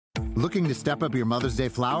Looking to step up your Mother's Day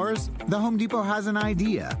flowers? The Home Depot has an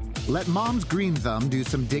idea. Let Mom's Green Thumb do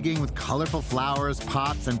some digging with colorful flowers,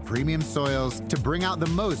 pots, and premium soils to bring out the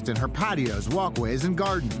most in her patios, walkways, and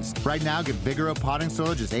gardens. Right now, get Vigoro potting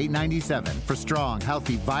soil just $8.97 for strong,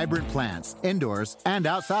 healthy, vibrant plants, indoors and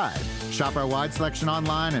outside. Shop our wide selection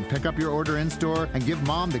online and pick up your order in-store and give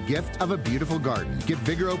Mom the gift of a beautiful garden. Get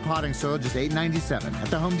Vigoro potting soil just $8.97 at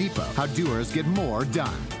the Home Depot. How doers get more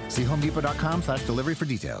done. See homedepot.com/delivery for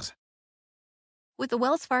details. With the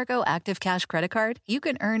Wells Fargo Active Cash Credit Card, you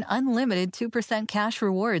can earn unlimited 2% cash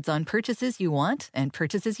rewards on purchases you want and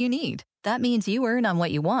purchases you need. That means you earn on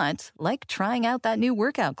what you want, like trying out that new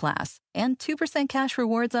workout class, and 2% cash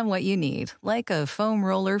rewards on what you need, like a foam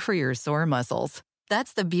roller for your sore muscles.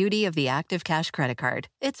 That's the beauty of the Active Cash Credit Card.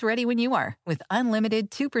 It's ready when you are, with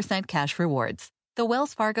unlimited 2% cash rewards. The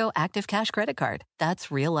Wells Fargo Active Cash Credit Card.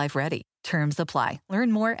 That's real life ready. Terms apply.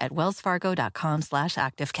 Learn more at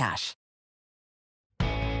wellsfargo.com/activecash.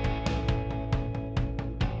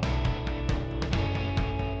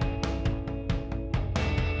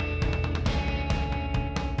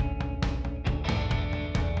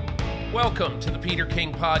 Welcome to the Peter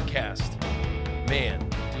King Podcast. Man,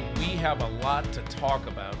 do we have a lot to talk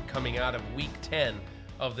about coming out of Week 10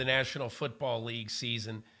 of the National Football League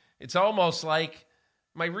season. It's almost like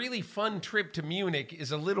my really fun trip to Munich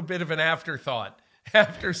is a little bit of an afterthought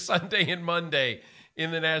after Sunday and Monday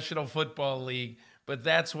in the National Football League. But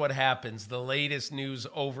that's what happens. The latest news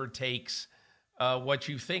overtakes what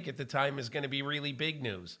you think at the time is going to be really big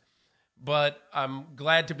news. But I'm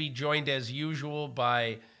glad to be joined as usual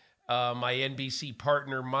by my NBC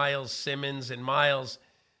partner, Myles Simmons. And Myles,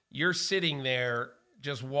 you're sitting there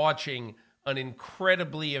just watching an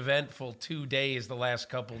incredibly eventful 2 days, the last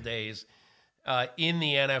couple days in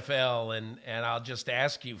the NFL. And I'll just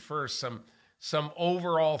ask you first some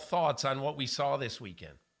overall thoughts on what we saw this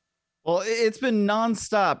weekend. Well, it's been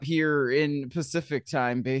nonstop here in Pacific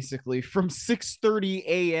time, basically from 6:30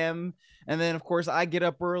 a.m. And then, of course, I get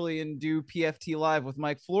up early and do PFT Live with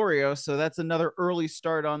Mike Florio. So that's another early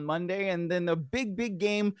start on Monday. And then the big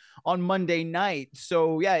game on Monday night.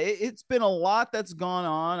 So, yeah, it's been a lot that's gone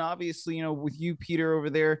on. Obviously, you know, with you, Peter,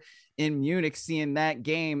 over there in Munich, seeing that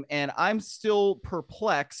game. And I'm still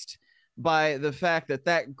perplexed by the fact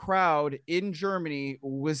that crowd in Germany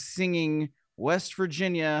was singing West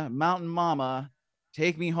Virginia, Mountain Mama,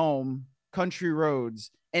 Take Me Home, Country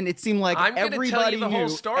Roads. And it seemed like everybody knew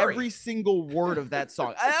every single word of that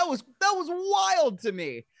song. That was wild to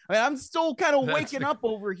me. I mean, I'm still kind of waking up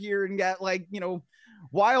over here and got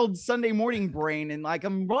wild Sunday morning brain. And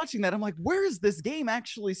I'm watching that. I'm like, where is this game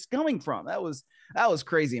actually coming from? That was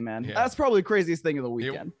crazy, man. Yeah. That's probably the craziest thing of the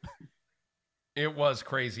weekend. It was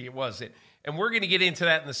crazy. It was it. And we're going to get into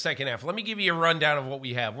that in the second half. Let me give you a rundown of what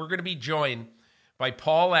we have. We're going to be joined by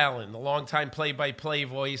Paul Allen, the longtime play-by-play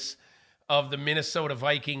voice of the Minnesota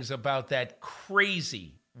Vikings, about that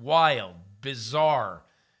crazy, wild, bizarre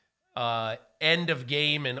end of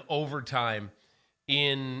game and overtime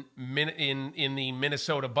in the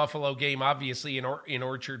Minnesota Buffalo game, obviously in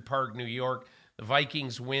Orchard Park, New York. The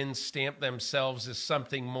Vikings win, stamp themselves as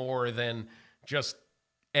something more than just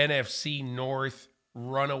NFC North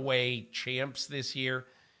runaway champs this year.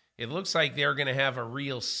 It looks like they're going to have a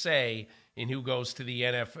real say in who goes to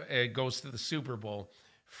the goes to the Super Bowl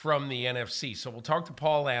from the NFC. So we'll talk to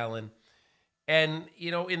Paul Allen. And,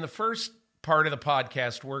 in the first part of the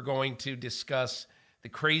podcast, we're going to discuss the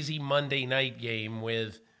crazy Monday night game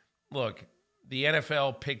the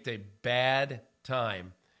NFL picked a bad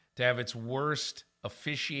time to have its worst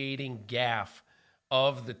officiating gaffe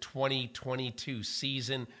of the 2022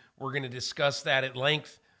 season. We're going to discuss that at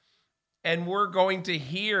length. And we're going to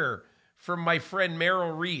hear from my friend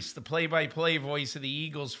Merrill Reese, the play-by-play voice of the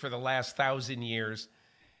Eagles for the last 1,000 years.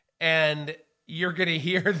 And you're going to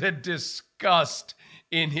hear the disgust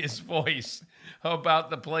in his voice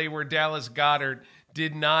about the play where Dallas Goedert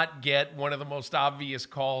did not get one of the most obvious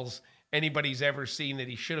calls anybody's ever seen that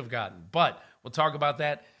he should have gotten. But we'll talk about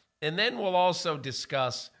that. And then we'll also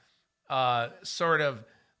discuss sort of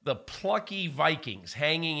the plucky Vikings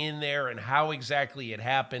hanging in there and how exactly it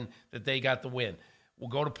happened that they got the win. We'll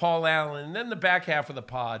go to Paul Allen. And then the back half of the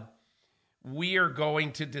pod, we are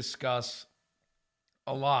going to discuss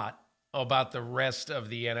a lot about the rest of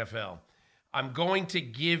the NFL. I'm going to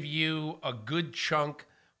give you a good chunk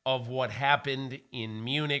of what happened in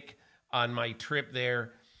Munich on my trip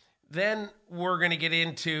there. Then we're going to get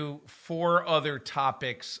into 4 other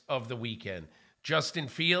topics of the weekend. Justin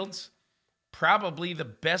Fields, probably the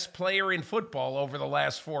best player in football over the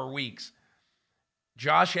last 4 weeks.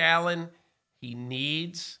 Josh Allen, he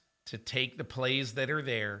needs to take the plays that are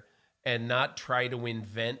there and not try to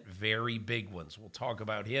invent very big ones. We'll talk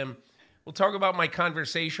about him. We'll talk about my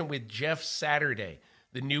conversation with Jeff Saturday,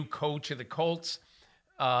 the new coach of the Colts,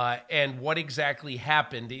 and what exactly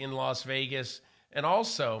happened in Las Vegas, and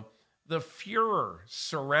also the furor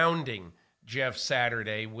surrounding Jeff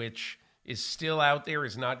Saturday, which is still out there,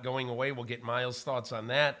 is not going away. We'll get Myles' thoughts on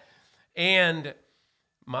that. And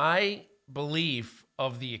my belief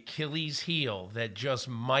of the Achilles heel that just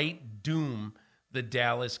might doom the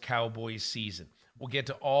Dallas Cowboys season. We'll get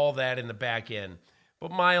to all that in the back end.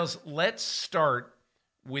 But Myles, let's start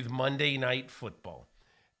with Monday Night Football.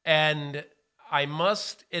 And I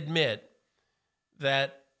must admit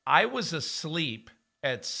that I was asleep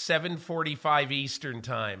at 7:45 Eastern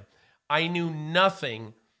time. I knew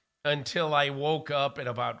nothing until I woke up at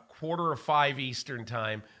about 4:45 Eastern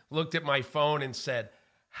time, looked at my phone and said,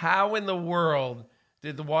 how in the world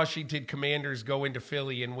did the Washington Commanders go into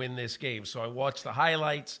Philly and win this game? So I watched the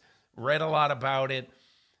highlights, read a lot about it,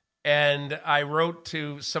 and I wrote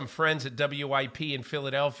to some friends at WIP in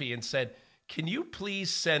Philadelphia and said, can you please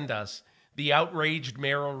send us the outraged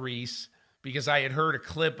Merrill Reese, because I had heard a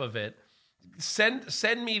clip of it. Send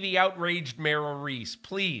me the outraged Merrill Reese,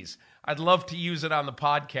 please. I'd love to use it on the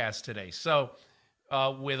podcast today. So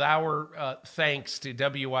with our thanks to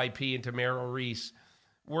WIP and to Merrill Reese,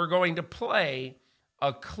 we're going to play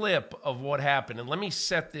a clip of what happened. And let me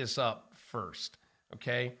set this up first,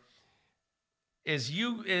 okay? As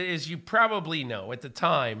you probably know, at the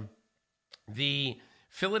time, the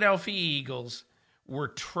Philadelphia Eagles were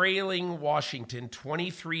trailing Washington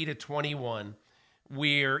 23-21.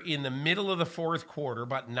 We're in the middle of the fourth quarter,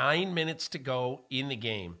 about 9 minutes to go in the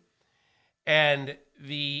game. And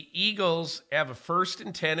the Eagles have a 1st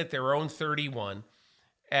and 10 at their own 31.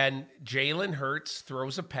 And Jalen Hurts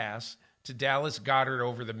throws a pass to Dallas Goedert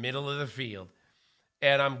over the middle of the field.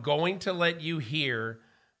 And I'm going to let you hear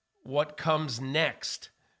what comes next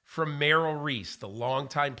from Merrill Reese, the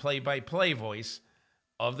longtime play-by-play voice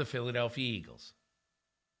of the Philadelphia Eagles.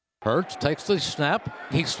 Hurts takes the snap.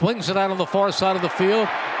 He swings it out on the far side of the field,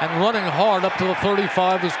 and running hard up to the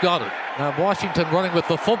 35 is Goedert. Now Washington running with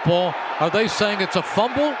the football. Are they saying it's a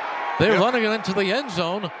fumble? They're running it into the end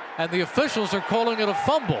zone, and the officials are calling it a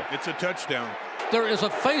fumble. It's a touchdown. There is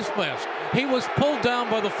a face mask. He was pulled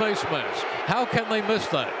down by the face mask. How can they miss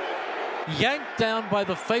that? Yanked down by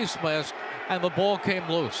the face mask, and the ball came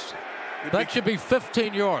loose. That should be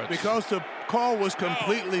 15 yards. Because the call was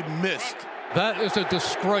completely missed. That is a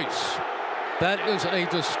disgrace. That is a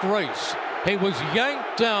disgrace. He was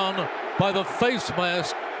yanked down by the face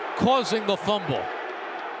mask, causing the fumble.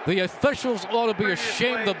 The officials ought to be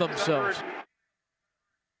ashamed of themselves.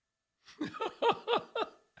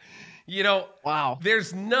 You know, wow.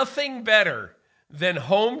 There's nothing better than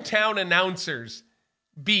hometown announcers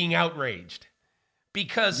being outraged.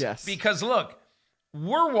 Because look,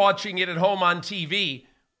 we're watching it at home on TV.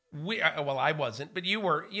 Well, I wasn't, but you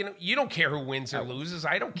were. You know, you don't care who wins or loses.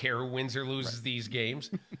 I don't care who wins or loses these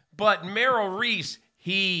games. But Merrill Reese,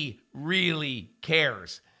 he really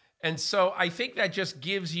cares. And so I think that just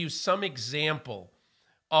gives you some example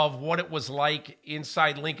of what it was like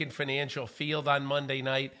inside Lincoln Financial Field on Monday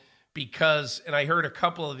night. Because, and I heard a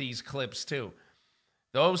couple of these clips too,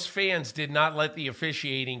 those fans did not let the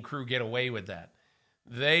officiating crew get away with that.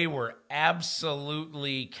 They were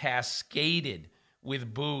absolutely cascaded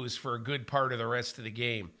with boos for a good part of the rest of the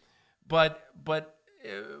game. But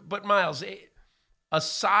Myles,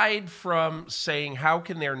 aside from saying how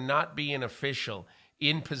can there not be an official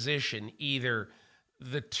in position, either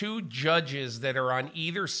the two judges that are on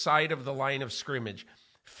either side of the line of scrimmage,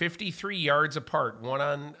 53 yards apart, one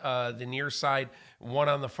on the near side, one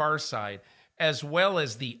on the far side, as well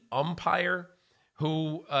as the umpire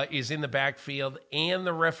who is in the backfield and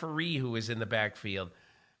the referee who is in the backfield,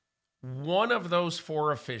 one of those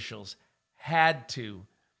four officials had to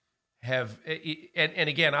have, and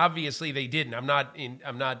again, obviously they didn't. I'm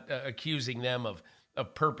not accusing them of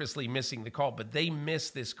purposely missing the call, but they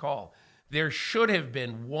missed this call. There should have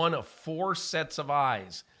been one of four sets of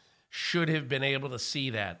eyes should have been able to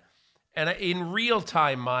see that. And in real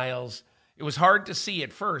time, Myles, it was hard to see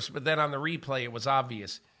at first, but then on the replay, it was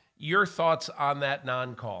obvious. Your thoughts on that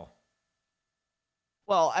non-call?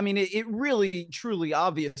 Well, I mean, it really, truly,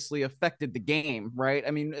 obviously affected the game, right?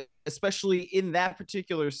 I mean, especially in that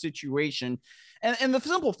particular situation. And the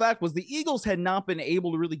simple fact was the Eagles had not been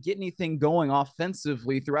able to really get anything going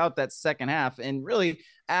offensively throughout that second half. And really,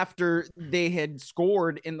 after they had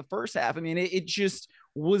scored in the first half, I mean, it just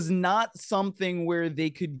was not something where they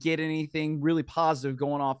could get anything really positive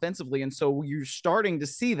going offensively. And so you're starting to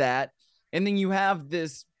see that. And then you have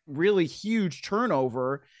this really huge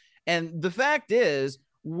turnover. And the fact is,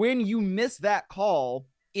 when you miss that call,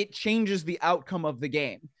 it changes the outcome of the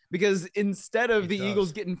game, because instead of the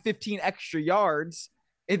Eagles getting 15 extra yards,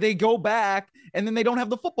 they go back and then they don't have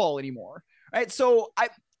the football anymore. Right. So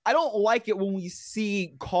I don't like it when we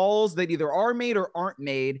see calls that either are made or aren't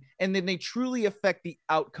made, and then they truly affect the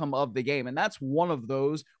outcome of the game. And that's one of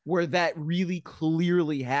those where that really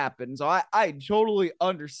clearly happened. So I totally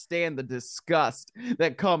understand the disgust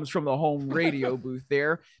that comes from the home radio booth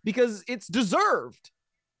there, because it's deserved.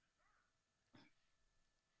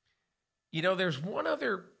 You know, there's one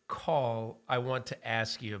other call I want to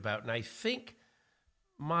ask you about, and I think,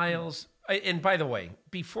 Myles, and by the way,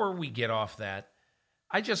 before we get off that,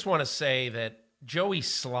 I just want to say that Joey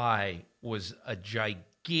Sly was a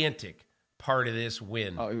gigantic part of this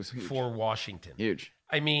win for Washington. Huge.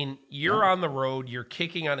 I mean, you're on the road, you're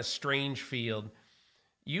kicking on a strange field.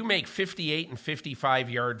 You make 58 and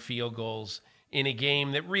 55-yard field goals in a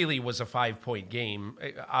game that really was a 5-point game,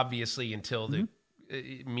 obviously until the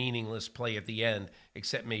meaningless play at the end,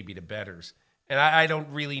 except maybe to bettors. And I don't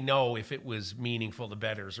really know if it was meaningful to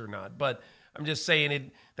bettors or not, but I'm just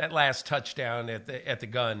saying that last touchdown at the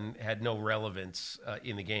gun had no relevance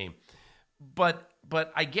in the game. But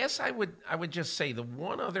I guess I would just say the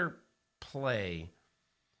one other play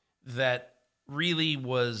that really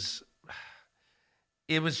was,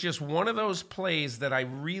 it was just one of those plays that I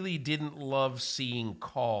really didn't love seeing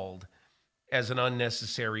called as an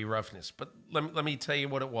unnecessary roughness. But let me tell you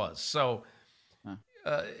what it was. So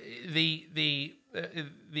the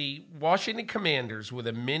Washington Commanders with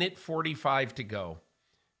 1:45 to go,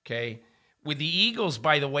 okay, with the Eagles,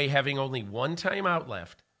 by the way, having only one timeout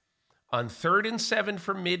left, on 3rd and 7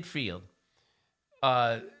 from midfield,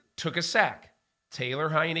 took a sack. Taylor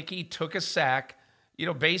Heineke took a sack,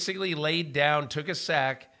 basically laid down, took a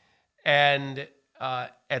sack, and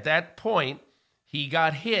at that point, he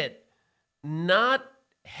got hit, not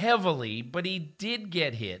heavily, but he did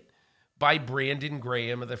get hit by Brandon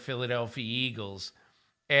Graham of the Philadelphia Eagles.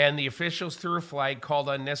 And the officials threw a flag called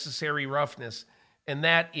unnecessary roughness. And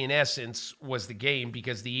that, in essence, was the game,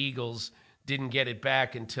 because the Eagles didn't get it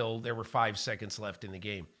back until there were 5 seconds left in the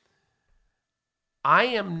game. I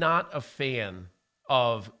am not a fan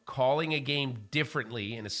of calling a game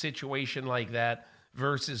differently in a situation like that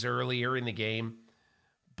versus earlier in the game.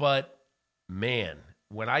 But, man,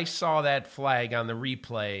 when I saw that flag on the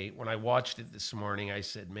replay, when I watched it this morning, I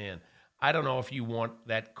said, man, I don't know if you want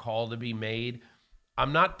that call to be made.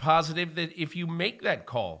 I'm not positive that if you make that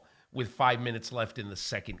call with 5 minutes left in the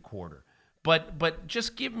second quarter. But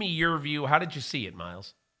just give me your view. How did you see it,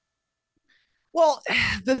 Myles? Well,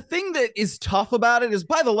 the thing that is tough about it is,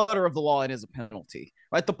 by the letter of the law, it is a penalty,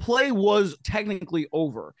 right? The play was technically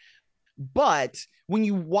over. But when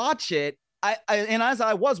you watch it, and as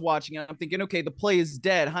I was watching it, I'm thinking, okay, the play is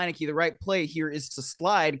dead. Heineke, the right play here is to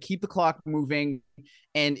slide, keep the clock moving,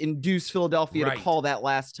 and induce Philadelphia to call that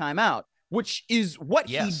last timeout, which is what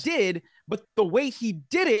he did. But the way he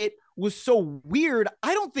did it was so weird.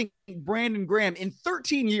 I don't think Brandon Graham, in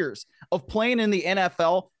 13 years of playing in the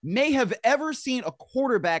NFL, may have ever seen a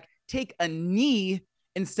quarterback take a knee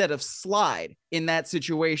instead of slide in that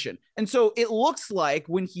situation. And so it looks like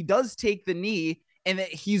when he does take the knee and that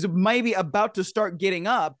he's maybe about to start getting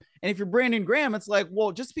up, and if you're Brandon Graham, it's like,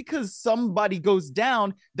 well, just because somebody goes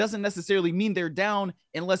down doesn't necessarily mean they're down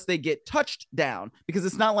unless they get touched down, because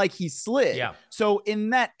it's not like he slid. Yeah. So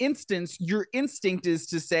in that instance, your instinct is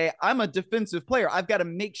to say, I'm a defensive player. I've got to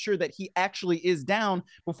make sure that he actually is down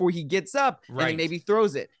before he gets up and then maybe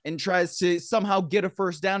throws it and tries to somehow get a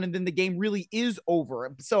first down, and then the game really is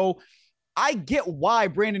over. So I get why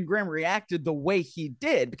Brandon Graham reacted the way he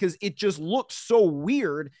did, because it just looked so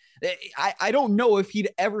weird. I don't know if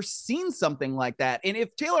he'd ever seen something like that. And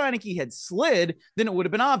if Taylor Heineke had slid, then it would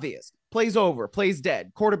have been obvious. Play's over, play's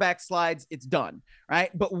dead. Quarterback slides, it's done,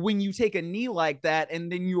 right? But when you take a knee like that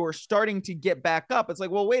and then you're starting to get back up, it's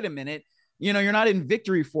like, well, wait a minute. You're not in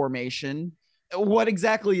victory formation. What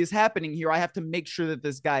exactly is happening here? I have to make sure that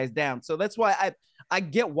this guy is down. So that's why I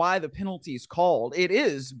get why the penalty is called. It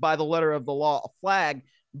is, by the letter of the law, a flag,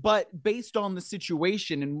 but based on the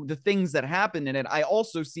situation and the things that happened in it, I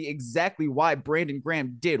also see exactly why Brandon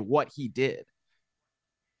Graham did what he did.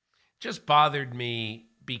 Just bothered me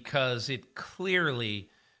because it clearly,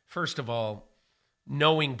 first of all,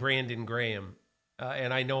 knowing Brandon Graham,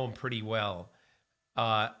 and I know him pretty well,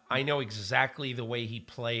 I know exactly the way he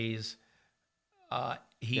plays.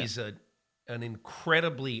 He's an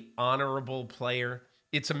incredibly honorable player.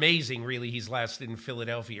 It's amazing, really, he's lasted in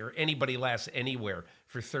Philadelphia, or anybody lasts anywhere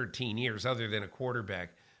for 13 years other than a quarterback.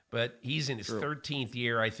 But he's in his 13th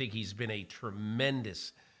year. I think he's been a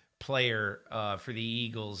tremendous player for the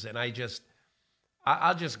Eagles. And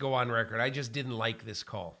I'll just go on record. I just didn't like this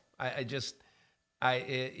call. I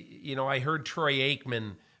heard Troy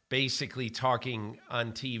Aikman basically talking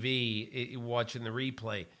on TV, watching the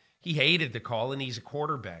replay. He hated the call, and he's a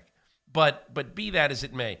quarterback. But be that as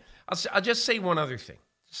it may, I'll just say one other thing.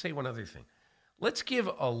 Let's give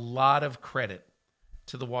a lot of credit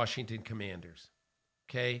to the Washington Commanders.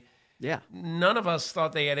 Okay? Yeah. None of us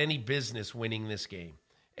thought they had any business winning this game.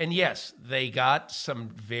 And yes, they got some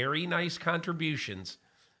very nice contributions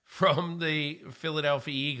from the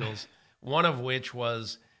Philadelphia Eagles, one of which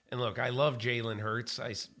was, and look, I love Jalen Hurts.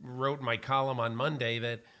 I wrote in my column on Monday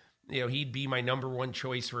that he'd be my number one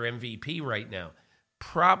choice for MVP right now.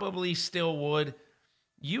 Probably still would.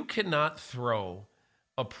 You cannot throw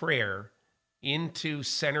a prayer into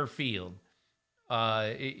center field,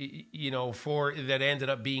 for that ended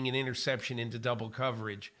up being an interception into double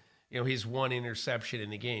coverage. His one interception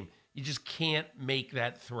in the game. You just can't make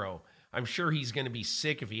that throw. I'm sure he's going to be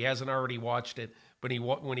sick if he hasn't already watched it, but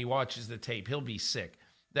when he watches the tape, he'll be sick.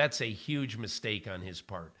 That's a huge mistake on his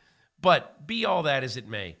part. But be all that as it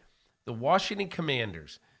may, the Washington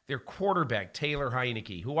Commanders, their quarterback, Taylor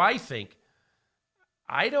Heineke, who I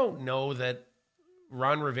don't know that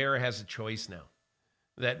Ron Rivera has a choice now.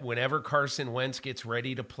 That whenever Carson Wentz gets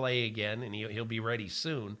ready to play again, and he'll be ready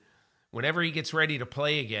soon, whenever he gets ready to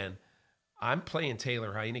play again, I'm playing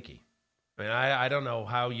Taylor Heineke. I mean, I don't know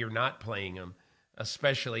how you're not playing him,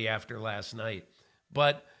 especially after last night.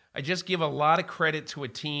 But I just give a lot of credit to a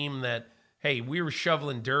team that, hey, we were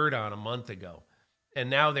shoveling dirt on a month ago, and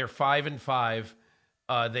now they're 5-5.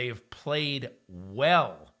 They've played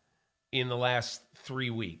well in the last 3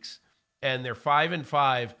 weeks, and they're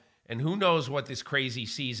 5-5. And who knows what this crazy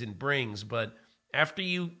season brings? But after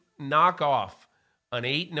you knock off an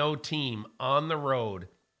 8-0 team on the road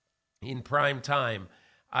in prime time,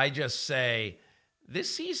 I just say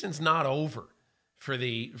this season's not over for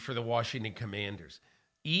the Washington Commanders.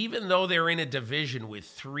 Even though they're in a division with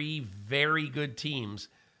 3 very good teams,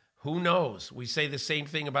 who knows? We say the same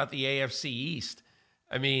thing about the AFC East.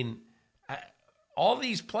 I mean, all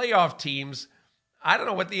these playoff teams, I don't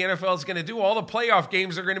know what the NFL is going to do. All the playoff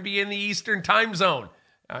games are going to be in the Eastern time zone.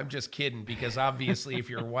 I'm just kidding, because obviously if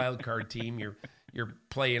you're a wild card team, you're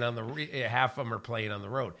playing on half of them are playing on the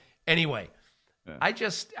road. Anyway, yeah.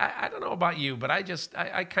 I don't know about you, but I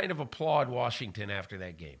kind of applaud Washington after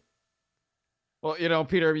that game. Well,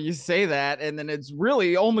 Peter, you say that, and then it's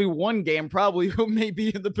really only one game probably who may be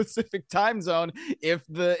in the Pacific time zone if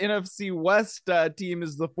the NFC West team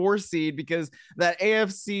is the 4 seed, because that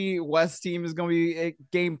AFC West team is going to be a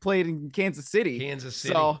game played in Kansas City.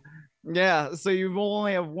 So, yeah, so you will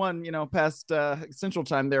only have one, past Central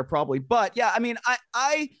Time there probably. But, yeah, I mean,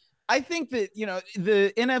 I think that,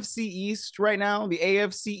 the NFC East right now, the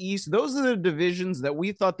AFC East, those are the divisions that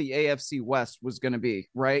we thought the AFC West was going to be,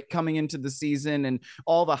 right? Coming into the season, and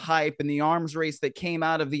all the hype and the arms race that came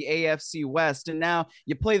out of the AFC West. And now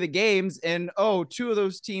you play the games and, 2 of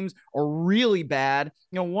those teams are really bad.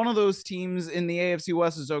 One of those teams in the AFC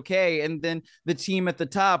West is okay. And then the team at the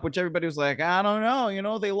top, which everybody was like, I don't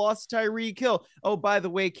know, they lost Tyreek Hill. Oh, by the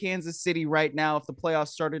way, Kansas City right now, if the playoffs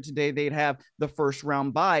started today, they'd have the first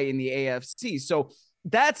round bye in the AFC. So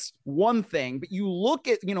that's one thing. But you look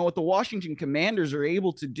at, what the Washington Commanders are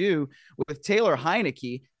able to do with Taylor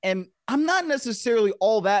Heineke, and I'm not necessarily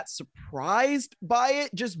all that surprised by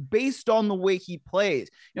it, just based on the way he plays.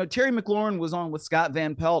 Terry McLaurin was on with Scott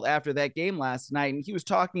Van Pelt after that game last night, and he was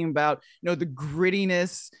talking about, the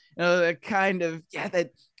grittiness, kind of,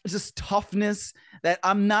 that just toughness, that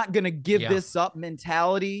I'm not going to give this up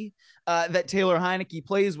mentality that Taylor Heineke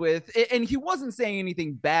plays with. And he wasn't saying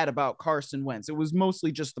anything bad about Carson Wentz. It was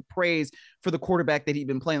mostly just the praise for the quarterback that he'd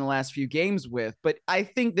been playing the last few games with. But I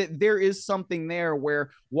think that there is something there where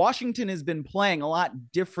Washington has been playing a lot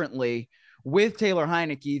differently with Taylor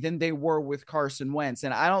Heineke than they were with Carson Wentz.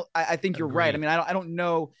 And I think you're right. I mean, I don't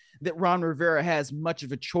know that Ron Rivera has much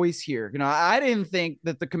of a choice here. I didn't think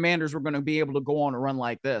that the Commanders were going to be able to go on a run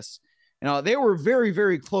like this. They were very,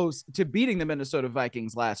 very close to beating the Minnesota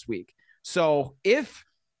Vikings last week. So if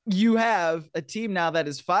you have a team now that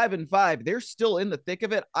is 5-5, they're still in the thick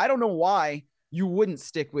of it. I don't know why you wouldn't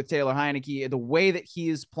stick with Taylor Heineke the way that he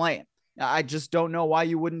is playing. I just don't know why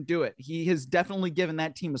you wouldn't do it. He has definitely given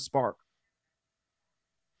that team a spark.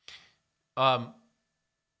 We're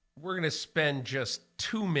going to spend just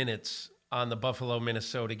 2 minutes on the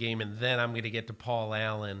Buffalo-Minnesota game, and then I'm going to get to Paul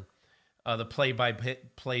Allen, the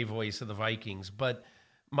play-by-play voice of the Vikings. But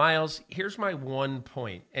Myles, here's my one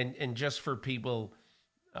point, and just for people,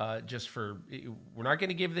 we're not going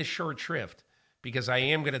to give this short shrift, because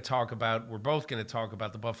we're both going to talk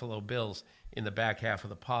about the Buffalo Bills in the back half of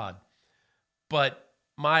the pod. But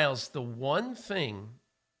Myles, the one thing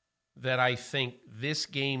that I think this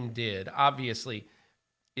game did, obviously,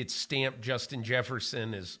 it stamped Justin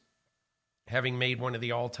Jefferson as having made one of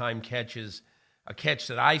the all-time catches, a catch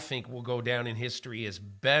that I think will go down in history as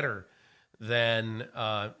better than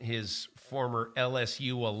his former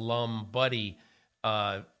LSU alum buddy,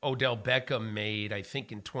 Odell Beckham, made, I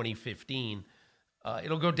think, in 2015.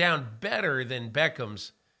 It'll go down better than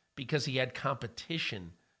Beckham's because he had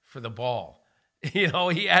competition for the ball. He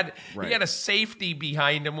had a safety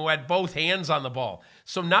behind him who had both hands on the ball.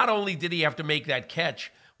 So not only did he have to make that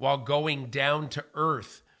catch while going down to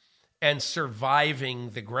earth and surviving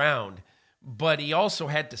the ground, but he also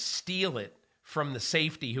had to steal it from the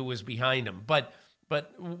safety who was behind him. But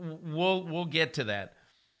we'll get to that.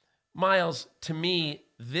 Myles, to me,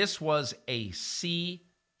 this was a sea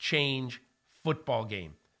change football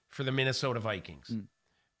game for the Minnesota Vikings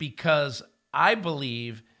because I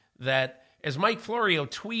believe that, as Mike Florio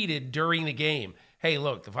tweeted during the game, hey,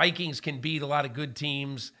 look, the Vikings can beat a lot of good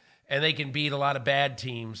teams and they can beat a lot of bad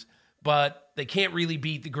teams, but they can't really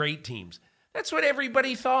beat the great teams. That's what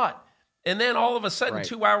everybody thought. And then all of a sudden,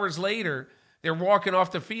 2 hours later, they're walking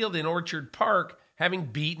off the field in Orchard Park having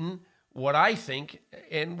beaten what I think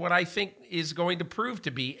is going to prove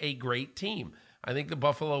to be a great team. I think the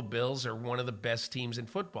Buffalo Bills are one of the best teams in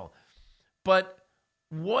football. But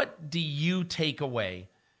what do you take away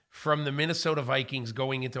from the Minnesota Vikings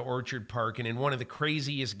going into Orchard Park and in one of the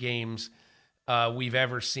craziest games we've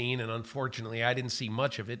ever seen? And unfortunately, I didn't see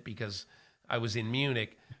much of it because I was in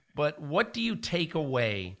Munich. But what do you take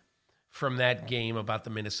away from that game about the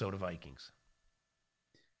Minnesota Vikings?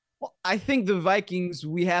 Well, I think the Vikings,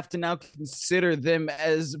 we have to now consider them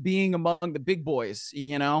as being among the big boys,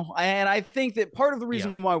 and I think that part of the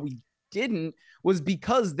reason why we didn't was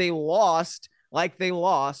because they lost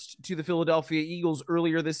to the Philadelphia Eagles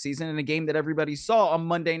earlier this season in a game that everybody saw on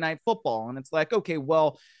Monday Night Football. And it's like, okay,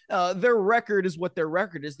 well, their record is what their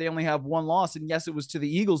record is. They only have one loss. And yes, it was to the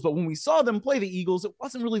Eagles. But when we saw them play the Eagles, it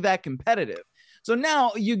wasn't really that competitive. So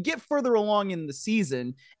now you get further along in the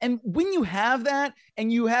season. And when you have that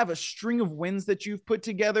and you have a string of wins that you've put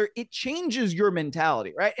together, it changes your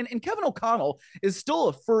mentality, right? And Kevin O'Connell is still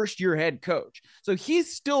a first-year head coach. So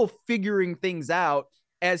he's still figuring things out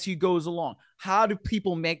as he goes along. How do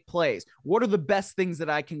people make plays? What are the best things that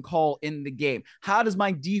I can call in the game? How does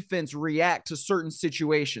my defense react to certain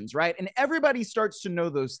situations, right? And everybody starts to know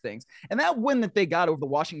those things. And that win that they got over the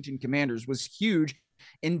Washington Commanders was huge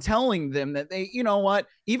in telling them that they, you know what,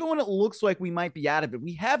 even when it looks like we might be out of it,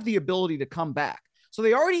 we have the ability to come back. So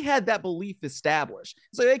they already had that belief established.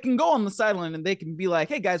 So they can go on the sideline and they can be like,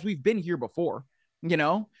 hey guys, we've been here before.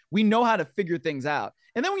 We know how to figure things out.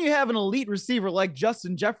 And then when you have an elite receiver like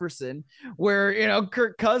Justin Jefferson, where,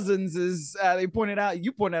 Kirk Cousins is, you pointed out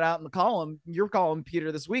in the column, your column,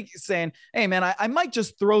 Peter, this week, saying, hey, man, I might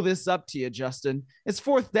just throw this up to you, Justin. It's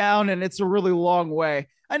fourth down and it's a really long way.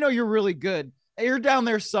 I know you're really good. You're down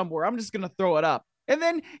there somewhere. I'm just going to throw it up. And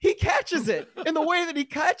then he catches it in the way that he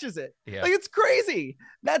catches it. Yeah. Like, it's crazy.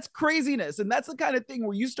 That's craziness. And that's the kind of thing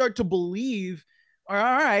where you start to believe, all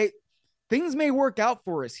right, things may work out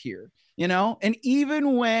for us here, and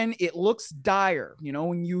even when it looks dire,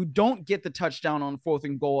 when you don't get the touchdown on 4th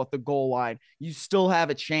and goal at the goal line, you still have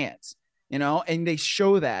a chance, and they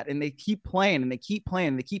show that, and they keep playing and they keep playing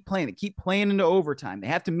and they keep playing. They keep playing into overtime. They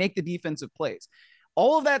have to make the defensive plays.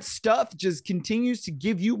 All of that stuff just continues to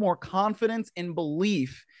give you more confidence and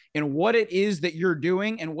belief in what it is that you're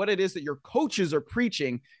doing and what it is that your coaches are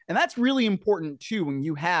preaching. And that's really important too, when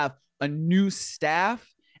you have a new staff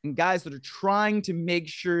and guys that are trying to make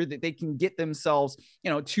sure that they can get themselves,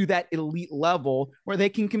 to that elite level where they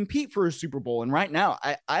can compete for a Super Bowl. And right now,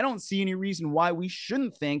 I don't see any reason why we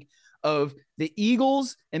shouldn't think of the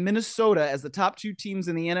Eagles and Minnesota as the top two teams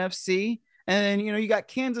in the NFC. And then, you got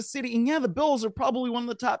Kansas City. And yeah, the Bills are probably one of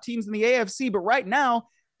the top teams in the AFC. But right now,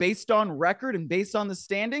 based on record and based on the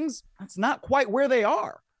standings, that's not quite where they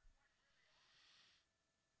are.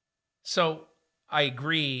 So I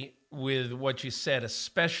agree with what you said,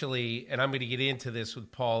 especially, and I'm going to get into this with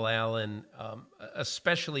Paul Allen,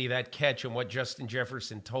 especially that catch and what Justin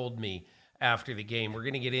Jefferson told me after the game. We're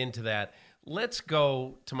going to get into that. Let's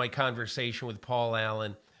go to my conversation with Paul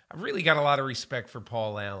Allen. I've really got a lot of respect for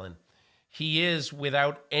Paul Allen. He is,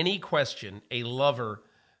 without any question, a lover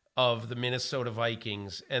of the Minnesota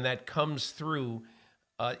Vikings, and that comes through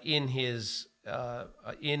in his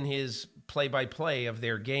play-by-play of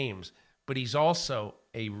their games. But he's also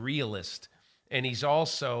a realist, and he's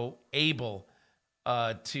also able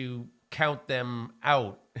to count them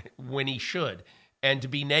out when he should, and to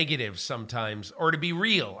be negative sometimes, or to be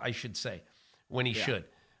real, I should say, when he should.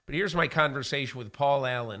 But here's my conversation with Paul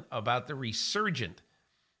Allen about the resurgent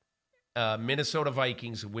Minnesota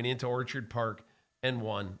Vikings who went into Orchard Park and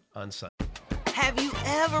won on Sunday. Have you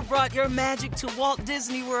ever brought your magic to Walt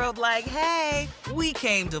Disney World like, hey, we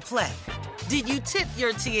came to play? Did you tip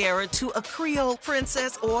your tiara to a Creole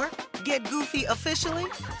princess or get goofy officially?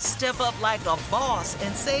 Step up like a boss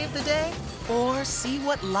and save the day? Or see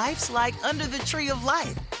what life's like under the tree of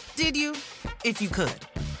life? Did you? If you could.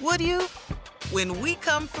 Would you? When we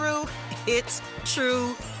come through, it's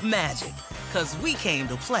true magic. 'Cause we came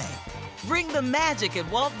to play. Bring the magic at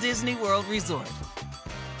Walt Disney World Resort.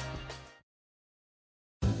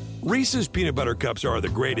 Reese's peanut butter cups are the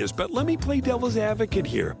greatest, but let me play devil's advocate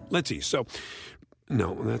here. Let's see. So,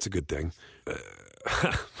 no, that's a good thing.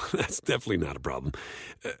 That's definitely not a problem.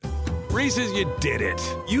 Reese's, you did it.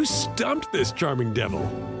 You stumped this charming devil.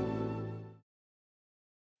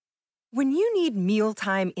 When you need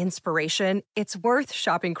mealtime inspiration, it's worth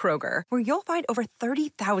shopping Kroger, where you'll find over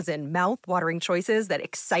 30,000 mouth-watering choices that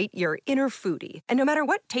excite your inner foodie. And no matter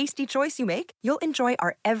what tasty choice you make, you'll enjoy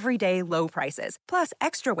our everyday low prices, plus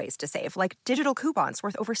extra ways to save, like digital coupons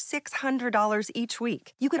worth over $600 each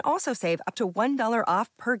week. You can also save up to $1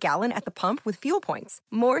 off per gallon at the pump with fuel points.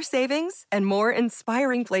 More savings and more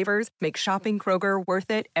inspiring flavors make shopping Kroger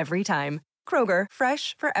worth it every time. Kroger,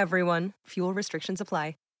 fresh for everyone. Fuel restrictions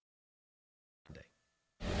apply.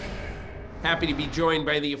 Happy to be joined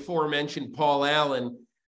by the aforementioned Paul Allen,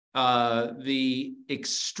 the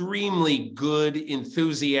extremely good,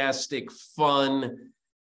 enthusiastic, fun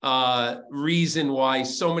reason why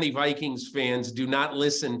so many Vikings fans do not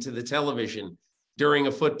listen to the television during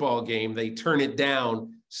a football game. They turn it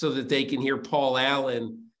down so that they can hear Paul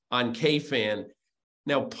Allen on KFan.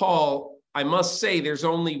 Now, Paul, I must say there's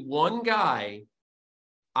only one guy,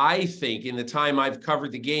 I think, in the time I've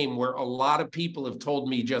covered the game where a lot of people have told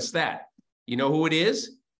me just that. You know who it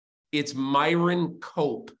is? It's Myron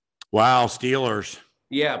Cope. Wow, Steelers.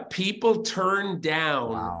 Yeah, people turned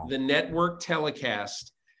down the network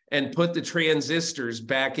telecast and put the transistors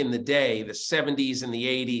back in the day, the 70s and the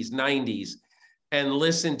 80s, 90s, and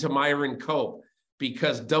listened to Myron Cope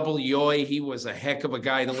because double yoy, he was a heck of a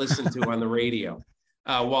guy to listen to on the radio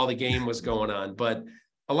while the game was going on. But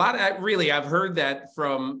a lot of, really, I've heard that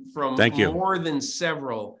from more than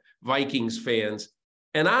several Vikings fans.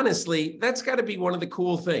 And honestly, that's got to be one of the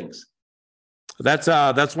cool things. That's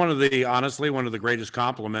one of the greatest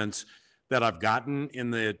compliments that I've gotten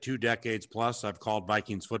in the 2 decades plus I've called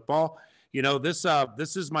Vikings football. You know, this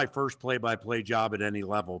is my first play-by-play job at any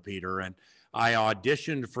level, Peter, and I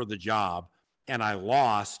auditioned for the job and I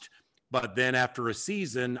lost, but then after a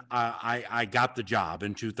season, I got the job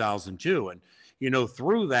in 2002. And, you know,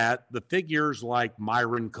 through that, the figures like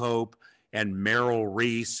Myron Cope and Merrill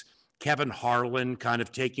Reese, Kevin Harlan kind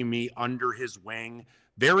of taking me under his wing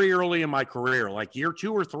very early in my career, like year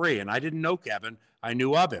 2 or 3. And I didn't know Kevin. I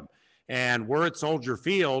knew of him. And we're at Soldier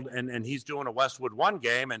Field, and he's doing a Westwood One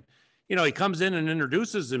game. And, you know, he comes in and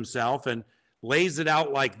introduces himself and lays it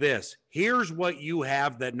out like this. Here's what you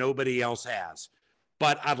have that nobody else has.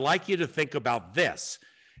 But I'd like you to think about this.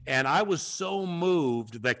 And I was so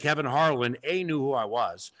moved that Kevin Harlan, A, knew who I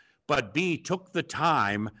was, but B, took the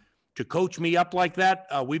time to coach me up like that.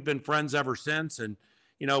 We've been friends ever since. And,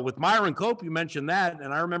 you know, with Myron Cope, you mentioned that.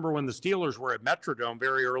 And I remember when the Steelers were at Metrodome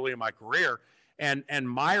very early in my career, and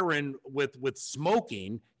Myron with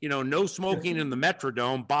smoking, you know, no smoking in the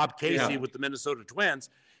Metrodome, Bob Casey with the Minnesota Twins.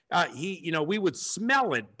 We would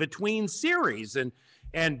smell it between series.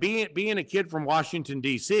 And being a kid from Washington,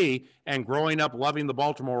 D.C. and growing up loving the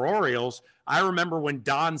Baltimore Orioles, I remember when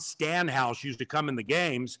Don Stanhouse used to come in the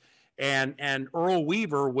games, and Earl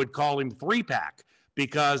Weaver would call him 3-pack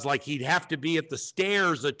because, like, he'd have to be at the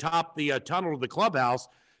stairs atop the tunnel of the clubhouse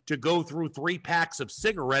to go through 3 packs of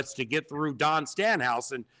cigarettes to get through Don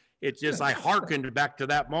Stanhouse. And it just, I hearkened back to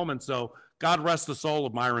that moment. So God rest the soul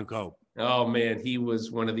of Myron Cope. Oh, man, he was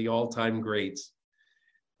one of the all-time greats.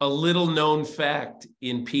 A little known fact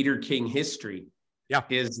in Peter King history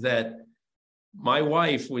is that my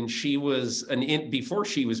wife, when she was before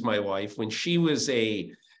she was my wife, when she was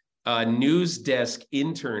a news desk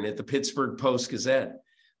intern at the Pittsburgh Post-Gazette,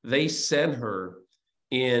 they sent her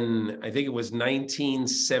in, I think it was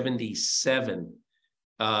 1977,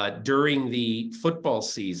 during the football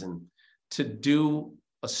season, to do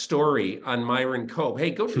a story on Myron Cope.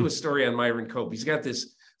 Hey, go do a story on Myron Cope. He's got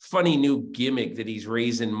this funny new gimmick that he's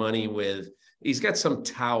raising money with. He's got some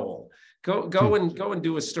towel. Go and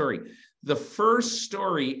do a story. The first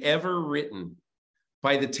story ever written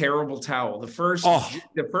by the Terrible Towel, the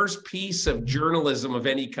first piece of journalism of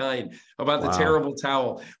any kind about the Terrible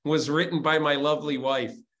Towel was written by my lovely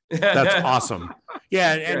wife. That's awesome.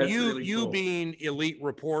 Yeah, and you really cool. being elite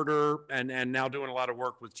reporter and now doing a lot of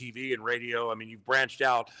work with TV and radio. I mean, you've branched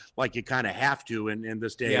out like you kind of have to in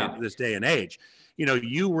this day and age. You know,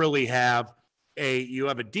 you really have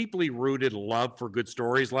a deeply rooted love for good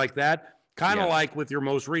stories like that. Kind of like with your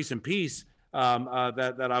most recent piece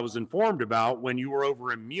that I was informed about when you were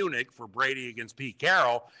over in Munich for Brady against Pete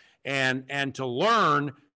Carroll, and to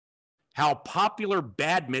learn how popular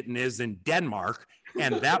badminton is in Denmark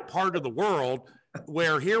and that part of the world,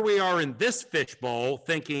 where here we are in this fishbowl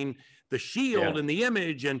thinking the shield and the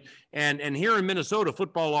image, and here in Minnesota,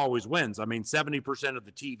 football always wins. I mean, 70% of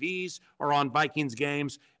the TVs are on Vikings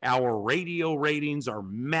games. Our radio ratings are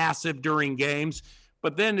massive during games.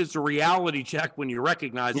 But then it's a reality check when you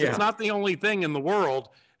recognize it's not the only thing in the world,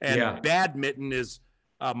 and badminton is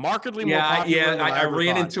markedly more popular than I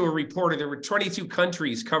ran into a reporter. There were 22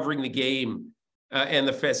 countries covering the game and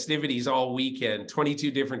the festivities all weekend,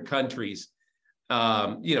 22 different countries.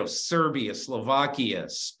 Serbia, Slovakia,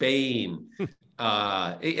 Spain.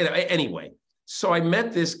 Anyway, so I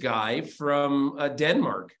met this guy from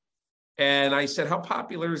Denmark, and I said, how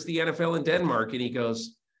popular is the NFL in Denmark? And he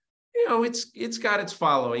goes, it's got its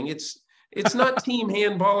following. It's not team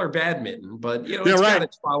handball or badminton, but it's got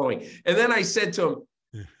its following. And then I said to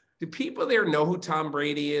him, do people there know who Tom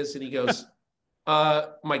Brady is? And he goes,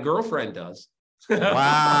 my girlfriend does.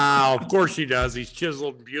 Wow, of course she does. He's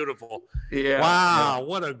chiseled and beautiful. Yeah. Wow,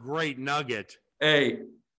 what a great nugget. Hey,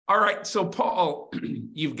 all right. So, Paul,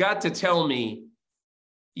 you've got to tell me,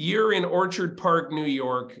 you're in Orchard Park, New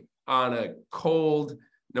York on a cold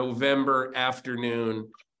November afternoon,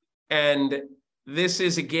 and this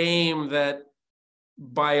is a game that,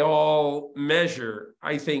 by all measure,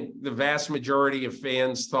 I think the vast majority of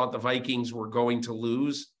fans thought the Vikings were going to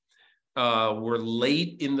lose. We're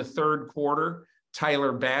late in the third quarter.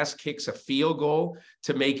 Tyler Bass kicks a field goal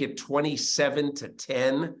to make it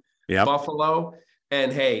 27-10 Buffalo.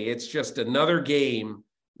 And hey, it's just another game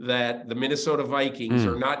that the Minnesota Vikings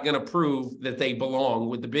are not going to prove that they belong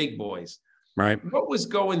with the big boys. Right. What was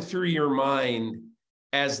going through your mind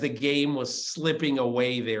as the game was slipping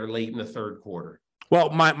away there late in the third quarter? Well,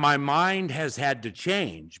 my mind has had to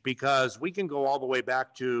change, because we can go all the way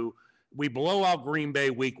back to, we blow out Green Bay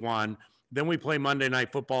week 1. Then we play Monday Night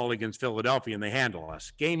Football against Philadelphia, and they handle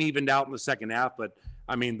us. Game evened out in the second half, but,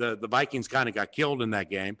 I mean, the Vikings kind of got killed in that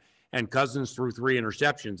game, and Cousins threw 3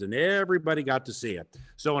 interceptions, and everybody got to see it.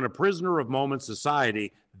 So in a prisoner of moment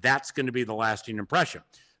society, that's going to be the lasting impression.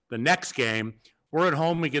 The next game, we're at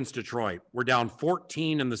home against Detroit. We're down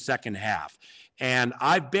 14 in the second half. And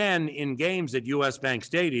I've been in games at US Bank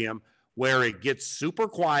Stadium where it gets super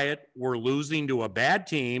quiet, we're losing to a bad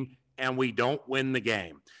team, and we don't win the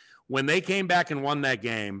game. When they came back and won that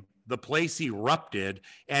game, the place erupted,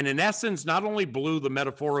 and in essence, not only blew the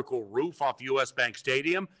metaphorical roof off US Bank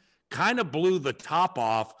Stadium, kind of blew the top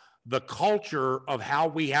off the culture of how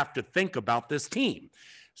we have to think about this team.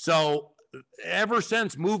 So ever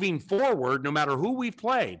since, moving forward, no matter who we've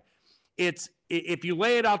played, if you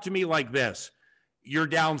lay it out to me like this, you're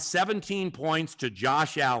down 17 points to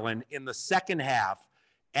Josh Allen in the second half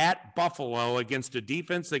at Buffalo against a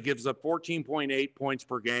defense that gives up 14.8 points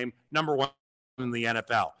per game, number 1 in the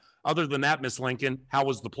NFL. Other than that, Miss Lincoln, how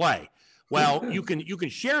was the play? Well, you can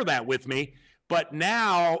share that with me, but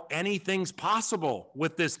now anything's possible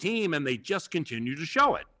with this team, and they just continue to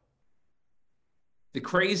show it. The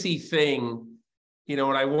crazy thing, and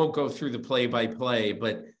I won't go through the play-by-play,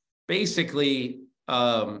 but basically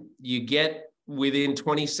you get within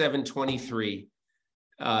 27-23.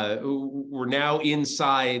 We're now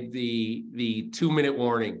inside the 2-minute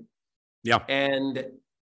warning. Yeah. And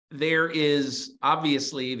there's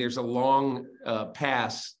a long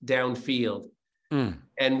pass downfield.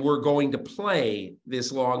 And we're going to play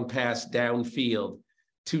this long pass downfield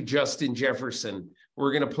to Justin Jefferson.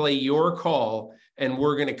 We're going to play your call, and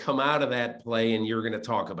we're going to come out of that play, and you're going to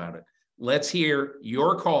talk about it. Let's hear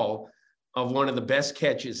your call of one of the best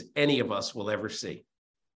catches any of us will ever see.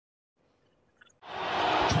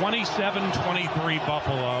 27-23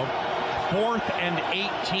 Buffalo. 4th and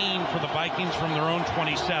 18 for the Vikings from their own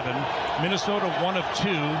 27. Minnesota 1 of 2.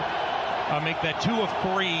 Make that 2 of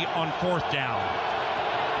 3 on 4th down.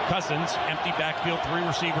 Cousins, empty backfield, 3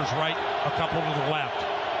 receivers right, a couple to the left.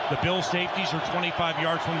 The Bills safeties are 25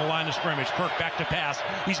 yards from the line of scrimmage. Kirk back to pass.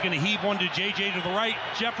 He's going to heave one to JJ to the right.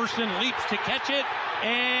 Jefferson leaps to catch it,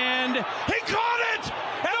 and he caught it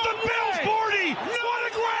at the Bills 40. What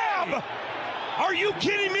a grab! Are you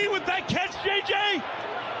kidding me with that catch, JJ?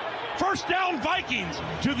 First down, Vikings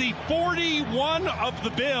to the 41 of the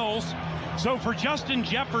Bills. So for Justin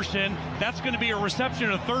Jefferson, that's going to be a reception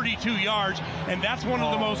of 32 yards, and that's one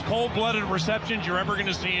of the most cold-blooded receptions you're ever going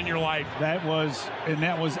to see in your life. That was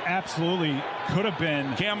absolutely could have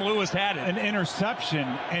been. Cam Lewis had it. An interception,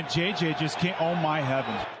 and JJ just can't. Oh my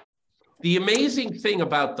heavens! The amazing thing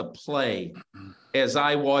about the play, as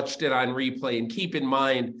I watched it on replay, and keep in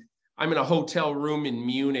mind, I'm in a hotel room in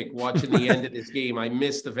Munich watching the end of this game. I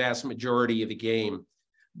missed the vast majority of the game.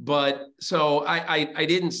 But so I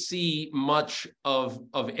didn't see much of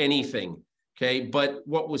anything, okay? But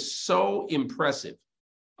what was so impressive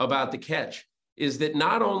about the catch is that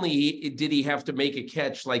not only did he have to make a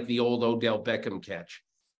catch like the old Odell Beckham catch,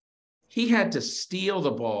 he had to steal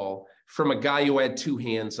the ball from a guy who had two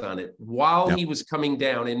hands on it while he was coming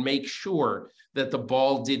down and make sure that the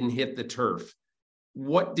ball didn't hit the turf.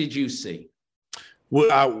 What did you see?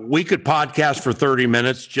 We could podcast for 30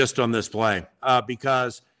 minutes just on this play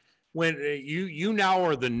because when you now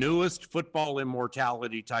are the newest football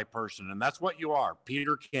immortality type person, and that's what you are.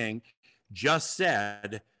 Peter King just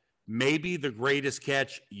said maybe the greatest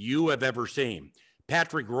catch you have ever seen.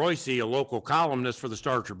 Patrick Royce, a local columnist for the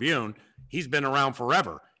Star Tribune, he's been around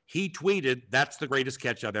forever. He tweeted, "That's the greatest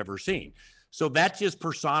catch I've ever seen." So that just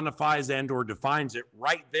personifies and or defines it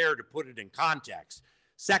right there to put it in context.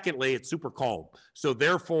 Secondly, it's super cold. So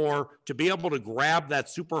therefore, to be able to grab that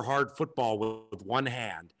super hard football with one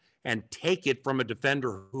hand and take it from a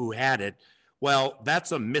defender who had it, well,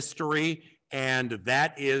 that's a mystery, and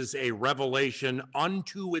that is a revelation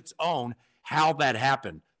unto its own how that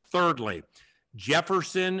happened. Thirdly,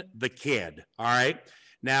 Jefferson the kid, all right?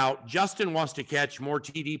 Now, Justin wants to catch more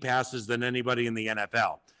TD passes than anybody in the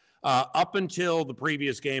NFL. Up until the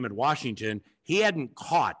previous game at Washington, he hadn't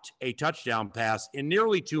caught a touchdown pass in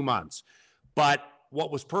nearly 2 months. But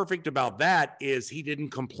what was perfect about that is he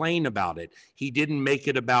didn't complain about it. He didn't make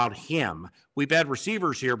it about him. We've had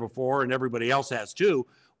receivers here before, and everybody else has too,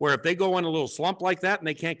 where if they go in a little slump like that and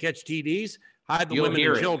they can't catch TDs, hide the women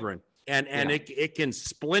and children. And it can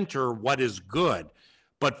splinter what is good.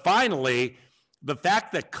 But finally, the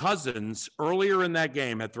fact that Cousins earlier in that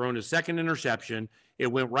game had thrown his second interception,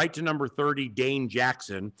 it went right to number 30, Dane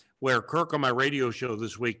Jackson, where Kirk on my radio show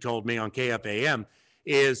this week told me on KFAM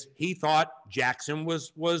is he thought Jackson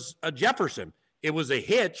was a Jefferson. It was a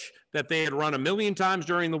hitch that they had run a million times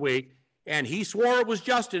during the week, and he swore it was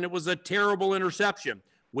Justin. It was a terrible interception.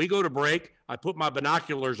 We go to break. I put my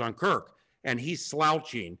binoculars on Kirk, and he's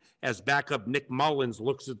slouching as backup Nick Mullins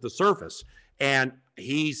looks at the surface. And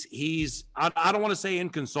he's I don't want to say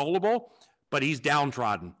inconsolable, but he's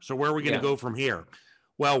downtrodden. So where are we going to go from here?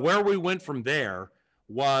 Well, where we went from there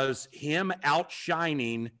was him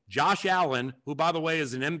outshining Josh Allen, who, by the way,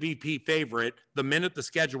 is an MVP favorite the minute the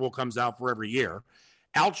schedule comes out for every year,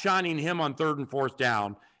 outshining him on 3rd and 4th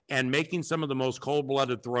down and making some of the most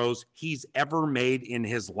cold-blooded throws he's ever made in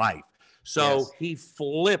his life. So he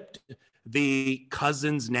flipped the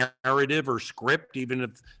Cousins narrative or script, even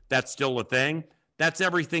if that's still a thing. That's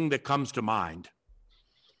everything that comes to mind.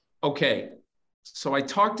 Okay. So I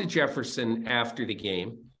talked to Jefferson after the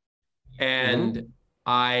game, and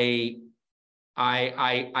I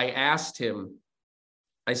asked him,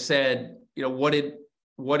 I said, you know,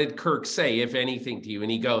 what did Kirk say, if anything, to you? And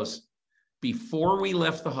he goes, before we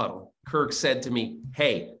left the huddle, Kirk said to me,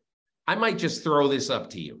 hey, I might just throw this up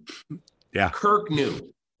to you. Yeah. Kirk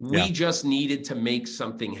knew we just needed to make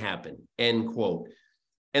something happen, end quote.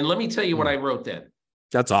 And let me tell you what I wrote then.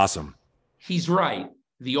 That's awesome. He's right.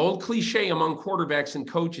 The old cliche among quarterbacks and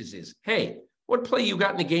coaches is, hey, what play you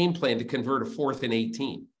got in the game plan to convert a 4th and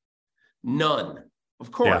 18? None,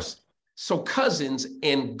 of course. Yeah. So Cousins,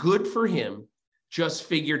 and good for him, just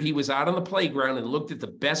figured he was out on the playground and looked at the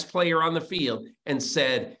best player on the field and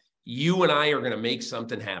said, you and I are going to make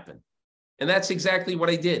something happen. And that's exactly what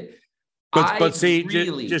I did. But see,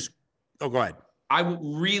 just go ahead. I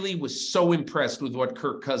really was so impressed with what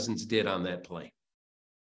Kirk Cousins did on that play.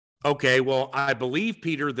 Okay, well, I believe,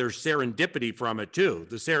 Peter, there's serendipity from it, too.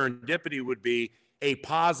 The serendipity would be a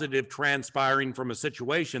positive transpiring from a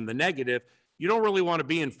situation. The negative, you don't really want to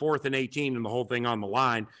be in 4th and 18 and the whole thing on the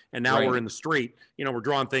line, and now we're in the street. You know, we're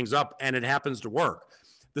drawing things up, and it happens to work.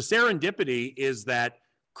 The serendipity is that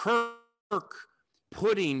Kirk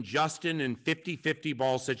putting Justin in 50-50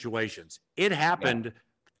 ball situations. It happened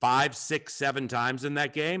 5, 6, 7 times in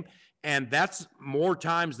that game, and that's more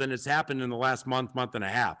times than it's happened in the last month and a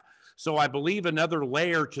half. So I believe another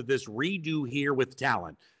layer to this redo here with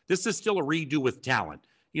talent. This is still a redo with talent.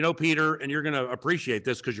 You know, Peter, and you're going to appreciate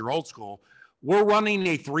this because you're old school, we're running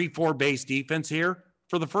a 3-4 base defense here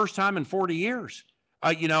for the first time in 40 years.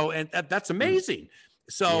 You know, and that's amazing.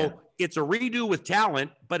 So it's a redo with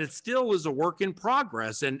talent, but it still is a work in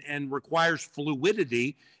progress and requires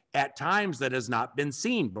fluidity at times that has not been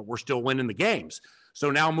seen, but we're still winning the games.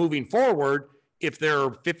 So now moving forward, if there are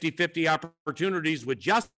 50-50 opportunities with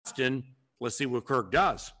Justin, let's see what Kirk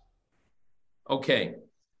does. Okay.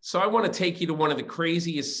 So I want to take you to one of the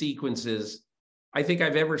craziest sequences I think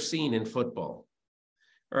I've ever seen in football.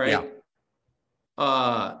 All right.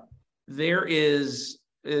 Yeah. There is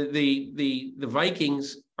the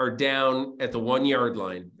Vikings are down at the 1 yard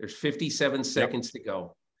line. There's 57 seconds to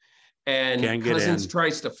go. And Cousins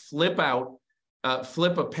tries to flip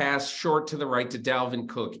a pass short to the right to Dalvin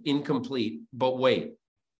Cook, incomplete. But wait,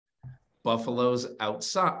 Buffalo's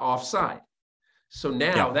offside. So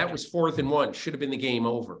now that was 4th and 1, should have been the game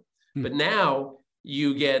over. But now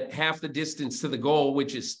you get half the distance to the goal,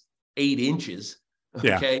 which is 8 inches.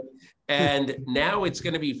 Okay. And now it's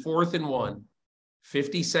going to be 4th and 1,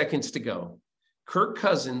 50 seconds to go. Kirk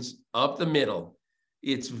Cousins up the middle.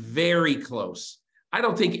 It's very close. I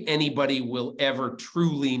don't think anybody will ever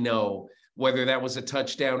truly know whether that was a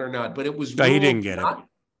touchdown or not, but it was he didn't get it.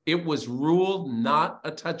 It was ruled not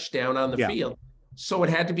a touchdown on the field. So it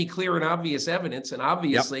had to be clear and obvious evidence. And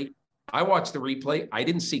obviously, I watched the replay. I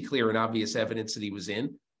didn't see clear and obvious evidence that he was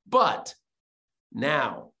in. But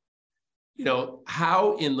now,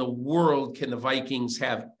 how in the world can the Vikings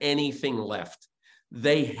have anything left?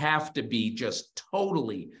 They have to be just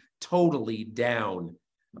totally down.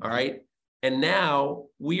 All right. And now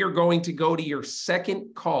we are going to go to your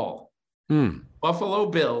second call. Buffalo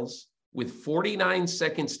Bills with 49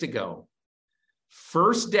 seconds to go.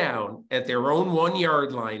 First down at their own 1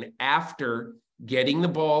 yard line after getting the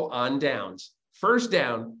ball on downs. First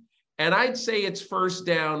down. And I'd say it's first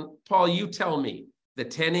down. Paul, you tell me. The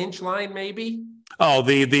 10-inch line, maybe? Oh,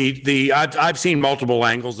 I've seen multiple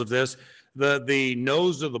angles of this. The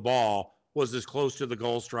nose of the ball was as close to the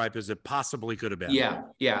goal stripe as it possibly could have been. Yeah.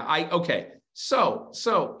 Okay.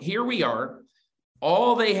 So here we are.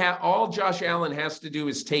 All Josh Allen has to do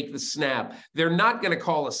is take the snap. They're not going to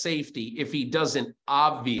call a safety if he doesn't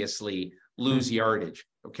obviously lose yardage.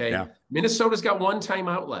 Okay. Yeah. Minnesota's got 1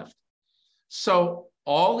 timeout left. So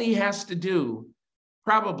all he has to do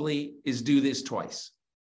probably is do this twice.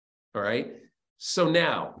 All right. So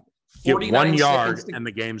now 49 1 yard and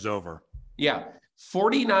the game's over. Yeah.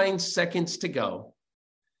 49 seconds to go.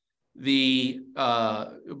 The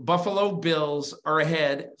Buffalo Bills are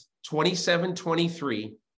ahead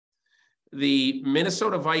 27-23. The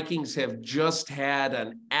Minnesota Vikings have just had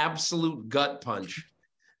an absolute gut punch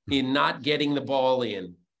in not getting the ball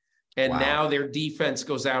in. And now their defense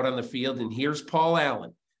goes out on the field. And here's Paul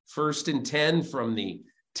Allen. 1st and 10 from the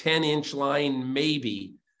 10-inch line,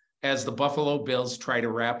 maybe, as the Buffalo Bills try to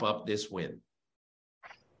wrap up this win.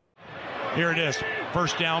 Here it is.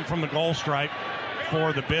 First down from the goal stripe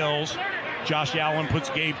for the Bills. Josh Allen puts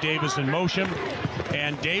Gabe Davis in motion,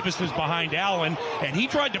 and Davis is behind Allen, and he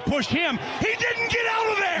tried to push him. He didn't get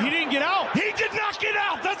out of there. He didn't get out. He did not get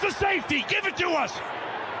out. That's a safety. Give it to us.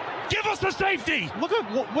 Give us the safety. Look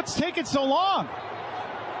at what's taking so long.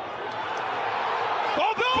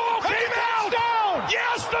 Oh, the ball came out! Down.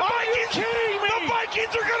 Yes, the Vikings! Are you kidding me? The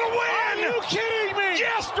Vikings are going to win! Are you kidding me?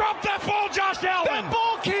 Yes, drop that ball, Josh Allen! That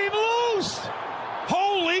ball came loose!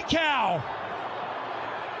 Holy cow!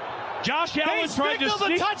 Josh Allen tried to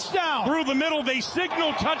sneak the touchdown through the middle. They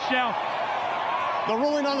signaled touchdown. The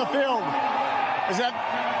ruling on the field is that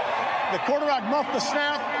the quarterback muffed the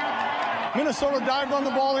snap. Minnesota dived on the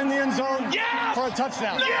ball in the end zone for a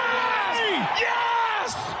touchdown. Yes!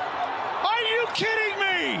 Yes! Are you kidding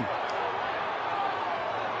me?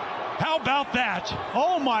 How about that?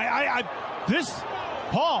 Oh my!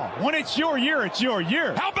 Paul, when it's your year, it's your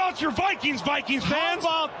year. How about your Vikings fans? How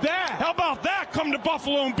about that? How about that? Come to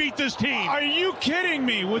Buffalo and beat this team. Are you kidding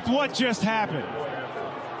me with what just happened?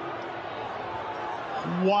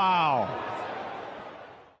 Wow.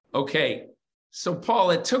 Okay. So,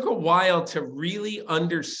 Paul, it took a while to really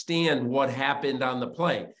understand what happened on the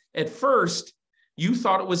play. At first, you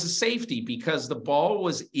thought it was a safety because the ball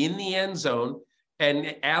was in the end zone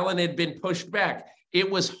and Allen had been pushed back. It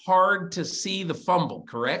was hard to see the fumble,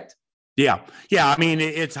 correct? Yeah. I mean,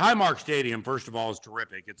 it's Highmark Stadium, first of all, is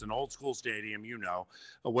terrific. It's an old school stadium,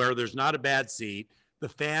 where there's not a bad seat. The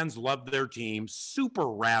fans love their team, super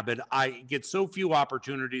rabid. I get so few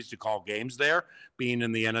opportunities to call games there, being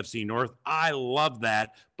in the NFC North. I love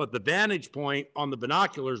that. But the vantage point on the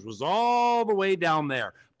binoculars was all the way down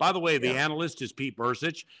there. By the way, the analyst is Pete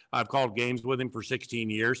Bursich. I've called games with him for 16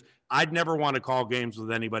 years. I'd never want to call games with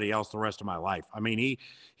anybody else the rest of my life. I mean,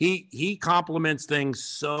 he compliments things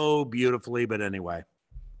so beautifully. But anyway.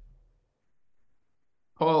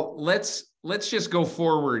 Paul, let's let's just go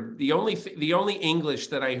forward. The only English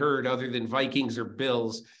that I heard other than Vikings or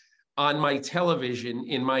Bills on my television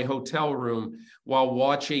in my hotel room while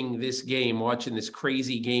watching this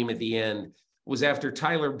crazy game at the end was after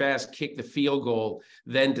Tyler Bass kicked the field goal,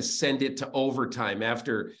 then to send it to overtime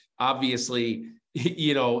after obviously,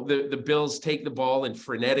 the Bills take the ball and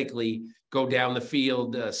frenetically go down the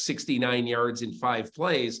field 69 yards in 5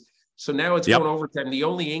 plays. So now it's going overtime. The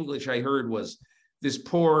only English I heard was this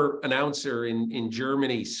poor announcer in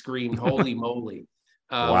Germany screamed, "Holy moly,"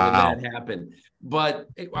 when that happened. But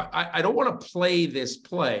I don't want to play this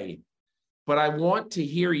play, but I want to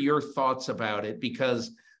hear your thoughts about it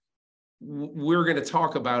because we're going to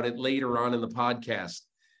talk about it later on in the podcast.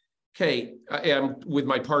 Okay, I'm with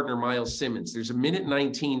my partner, Myles Simmons. There's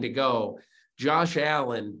 1:19 to go. Josh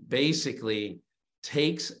Allen basically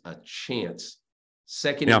takes a chance.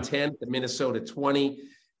 2nd and 10, the Minnesota 20.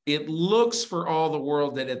 It looks for all the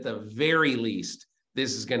world that at the very least,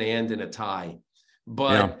 this is going to end in a tie.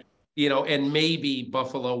 But, and maybe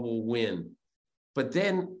Buffalo will win. But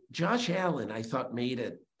then Josh Allen, I thought, made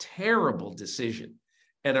a terrible decision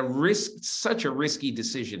and such a risky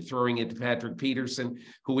decision, throwing it to Patrick Peterson,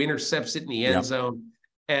 who intercepts it in the end zone.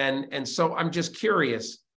 And so I'm just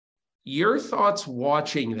curious, your thoughts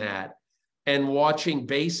watching that and watching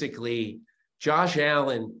basically Josh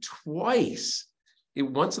Allen twice,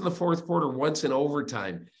 once in the fourth quarter, once in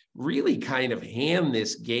overtime, really kind of hand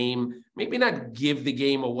this game, maybe not give the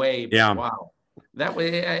game away, but wow. That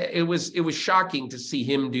way it was shocking to see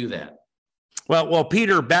him do that. Well,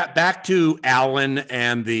 Peter, back to Allen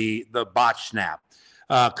and the botch snap.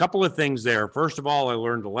 A couple of things there. First of all, I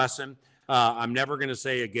learned a lesson. I'm never going to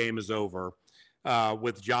say a game is over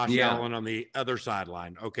with Josh Allen on the other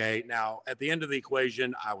sideline. Okay. Now, at the end of the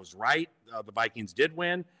equation, I was right. The Vikings did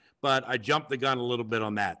win, but I jumped the gun a little bit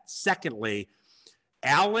on that. Secondly,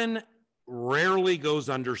 Allen rarely goes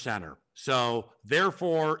under center. So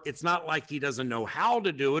therefore, it's not like he doesn't know how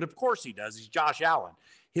to do it. Of course he does. He's Josh Allen.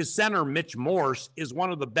 His center, Mitch Morse, is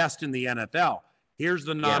one of the best in the NFL. Here's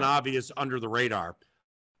the non-obvious under the radar.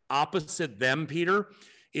 Opposite them, Peter,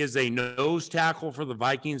 is a nose tackle for the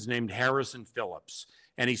Vikings named Harrison Phillips.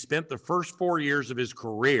 And he spent the first 4 years of his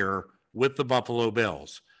career with the Buffalo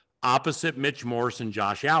Bills, opposite Mitch Morse and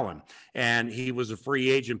Josh Allen. And he was a free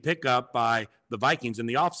agent pickup by the Vikings in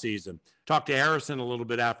the offseason. Talked to Harrison a little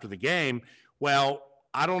bit after the game. Well,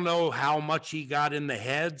 I don't know how much he got in the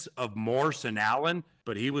heads of Morse and Allen,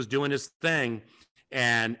 but he was doing his thing.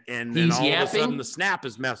 And then all of a sudden the snap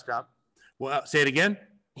is messed up. Well, say it again.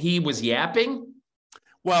 He was yapping?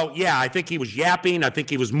 Well, yeah, I think he was yapping. I think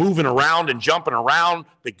he was moving around and jumping around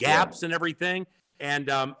the gaps and everything. And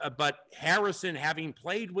but Harrison, having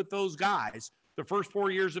played with those guys the first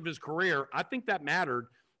 4 years of his career, I think that mattered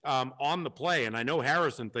on the play. And I know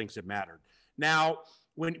Harrison thinks it mattered. Now,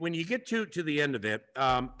 when you get to the end of it,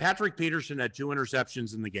 Patrick Peterson had 2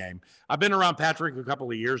 interceptions in the game. I've been around Patrick a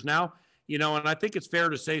couple of years now, and I think it's fair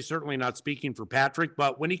to say, certainly not speaking for Patrick,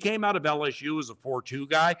 but when he came out of LSU as a 4-2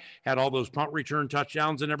 guy, had all those punt return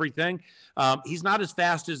touchdowns and everything, he's not as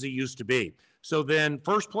fast as he used to be. So then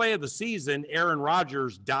first play of the season, Aaron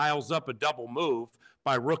Rodgers dials up a double move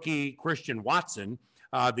by rookie Christian Watson,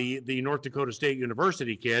 the North Dakota State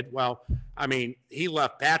University kid. Well, I mean, he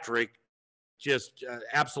left Patrick just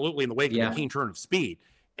absolutely in the wake of a keen turn of speed,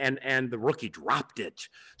 and the rookie dropped it.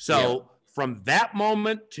 So from that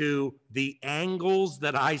moment to the angles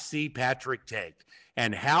that I see Patrick take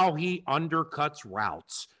and how he undercuts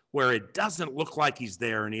routes where it doesn't look like he's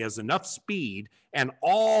there and he has enough speed and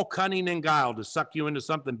all cunning and guile to suck you into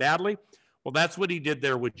something badly, well, that's what he did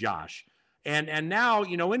there with Josh. And now,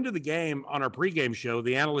 into the game on our pregame show,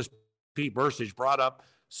 the analyst Pete Bursage brought up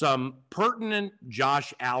some pertinent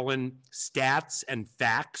Josh Allen stats and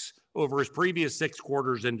facts over his previous 6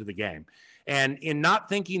 quarters into the game. And in not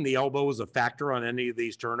thinking the elbow was a factor on any of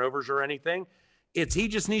these turnovers or anything, he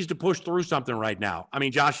just needs to push through something right now. I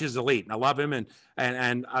mean, Josh is elite, and I love him.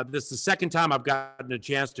 And this is the second time I've gotten a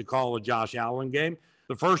chance to call a Josh Allen game.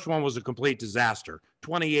 The first one was a complete disaster.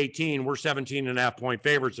 2018, we're 17.5-point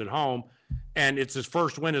favorites at home, and it's his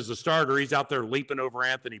first win as a starter. He's out there leaping over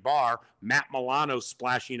Anthony Barr, Matt Milano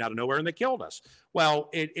splashing out of nowhere, and they killed us. Well,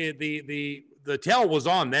 the tell was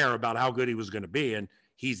on there about how good he was going to be, and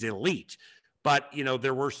he's elite. But,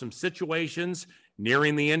 there were some situations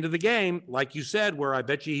nearing the end of the game, like you said, where I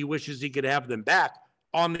bet you he wishes he could have them back.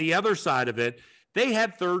 On the other side of it, they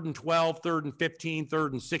had 3rd and 12, 3rd and 15,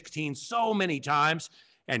 3rd and 16 so many times,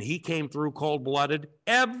 and he came through cold-blooded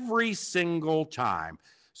every single time.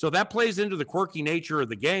 So that plays into the quirky nature of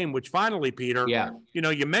the game, which finally, Peter,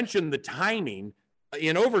 you mentioned the timing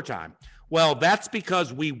in overtime. Well, that's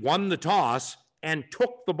because we won the toss and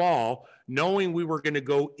took the ball knowing we were going to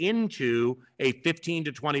go into a 15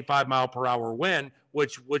 to 25 mile per hour wind,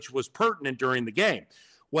 which was pertinent during the game.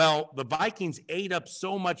 Well, the Vikings ate up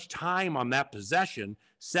so much time on that possession,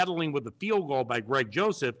 settling with a field goal by Greg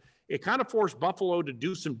Joseph. It kind of forced Buffalo to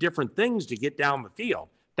do some different things to get down the field.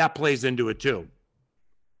 That plays into it too.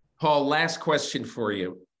 Paul, last question for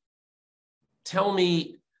you. Tell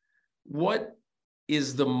me, what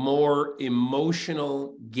is the more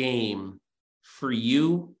emotional game for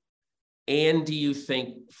you, and do you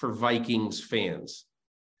think for Vikings fans?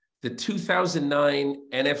 The 2009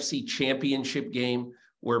 NFC Championship game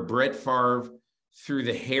where Brett Favre threw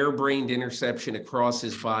the harebrained interception across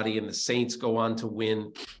his body and the Saints go on to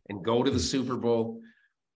win and go to the Super Bowl,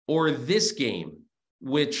 or this game,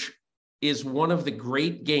 which is one of the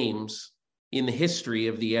great games in the history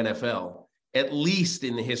of the NFL, at least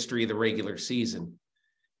in the history of the regular season.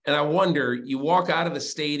 And I wonder, you walk out of the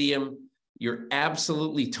stadium, you're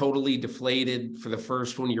absolutely totally deflated for the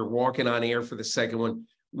first one, you're walking on air for the second one.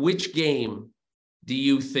 Which game do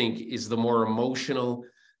you think is the more emotional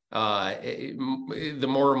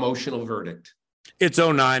verdict? It's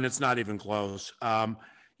 09. It's not even close.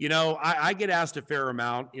 I get asked a fair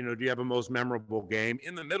amount, do you have a most memorable game?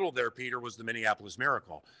 In the middle there, Peter, was the Minneapolis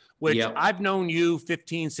Miracle, which I've known you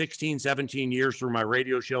 15, 16, 17 years through my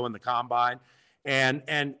radio show in the Combine.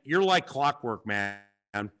 And you're like clockwork, man.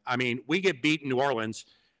 I mean, we get beat in New Orleans.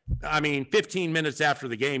 15 minutes after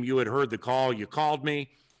the game, you had heard the call. You called me,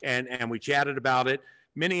 and we chatted about it.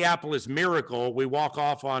 Minneapolis Miracle, we walk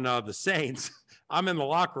off on the Saints. I'm in the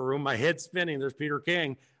locker room. My head's spinning. There's Peter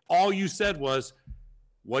King. All you said was,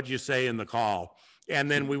 what'd you say in the call?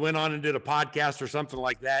 And then we went on and did a podcast or something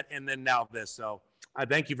like that. And then now this. So I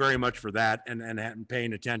thank you very much for that and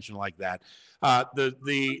paying attention like that.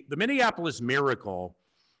 The Minneapolis Miracle,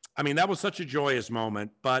 that was such a joyous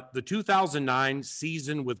moment. But the 2009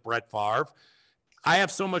 season with Brett Favre, I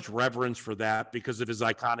have so much reverence for that because of his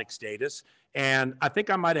iconic status. And I think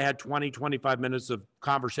I might have had 20, 25 minutes of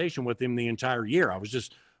conversation with him the entire year. I was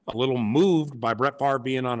just a little moved by Brett Favre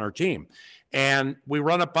being on our team. And we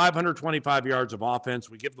run up 525 yards of offense.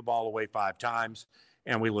 We give the ball away 5 times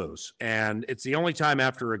and we lose. And it's the only time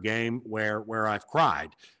after a game where I've cried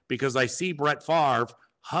because I see Brett Favre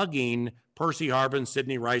hugging Percy Harvin,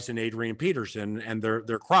 Sidney Rice, and Adrian Peterson, and they're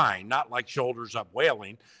crying, not like shoulders up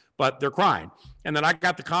wailing, but they're crying. And then I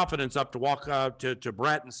got the confidence up to walk to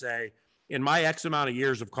Brett and say, in my X amount of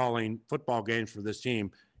years of calling football games for this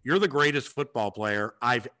team, you're the greatest football player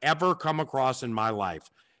I've ever come across in my life.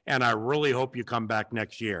 And I really hope you come back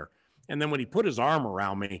next year. And then when he put his arm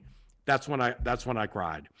around me, that's when I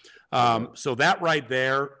cried. So that right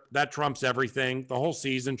there, that trumps everything. The whole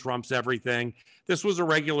season trumps everything. This was a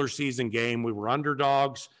regular season game. We were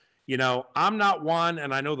underdogs. I'm not one,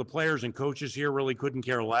 and I know the players and coaches here really couldn't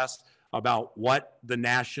care less about what the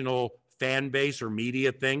national fan base or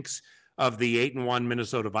media thinks of the 8-1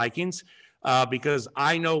 Minnesota Vikings, because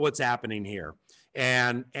I know what's happening here.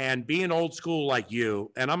 And being old school like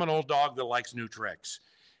you, and I'm an old dog that likes new tricks.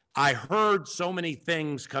 I heard so many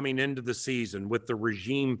things coming into the season with the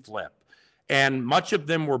regime flip, and much of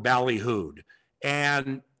them were ballyhooed.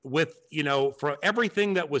 And with, for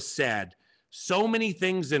everything that was said, so many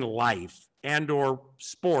things in life and or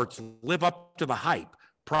sports live up to the hype,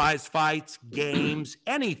 prize fights, games,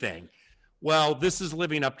 anything. Well, this is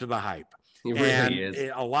living up to the hype. It really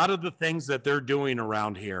is. A lot of the things that they're doing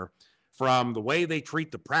around here, from the way they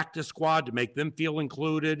treat the practice squad to make them feel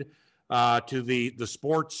included, to the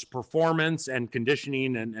sports performance and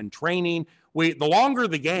conditioning and training. The longer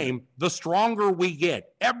the game, the stronger we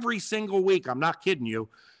get every single week. I'm not kidding you.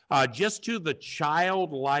 Just to the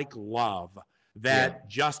childlike love that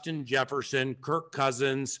Justin Jefferson, Kirk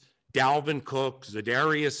Cousins, Dalvin Cook,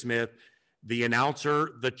 Zadarius Smith, the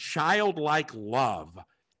announcer, the childlike love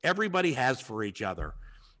everybody has for each other.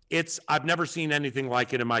 I've never seen anything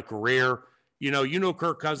like it in my career. You know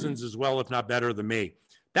Kirk Cousins as well, if not better than me.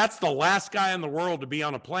 That's the last guy in the world to be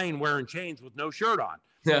on a plane wearing chains with no shirt on.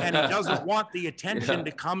 And he doesn't want the attention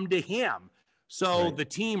to come to him. So the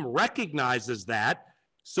team recognizes that.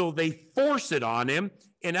 So they force it on him.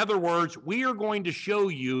 In other words, we are going to show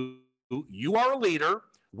you are a leader.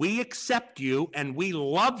 We accept you and we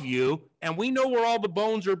love you. And we know where all the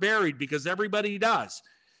bones are buried because everybody does.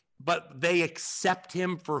 But they accept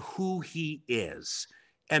him for who he is.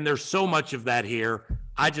 And there's so much of that here.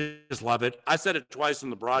 I just love it. I said it twice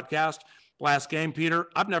in the broadcast last game, Peter.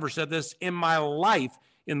 I've never said this in my life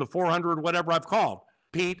in the 400, whatever I've called.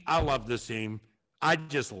 Pete, I love this team. I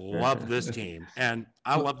just love this team. And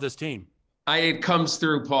I love this team. It comes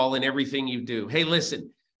through, Paul, in everything you do. Hey,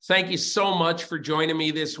 listen, thank you so much for joining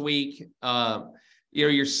me this week.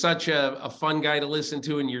 You're such a fun guy to listen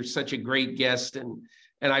to, and you're such a great guest, and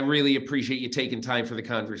I really appreciate you taking time for the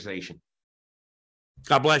conversation.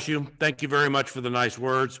 God bless you. Thank you very much for the nice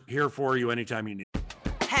words. Here for you anytime you need.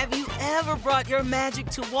 Have you ever brought your magic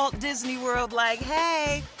to Walt Disney World like,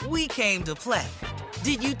 hey, we came to play?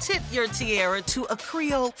 Did you tip your tiara to a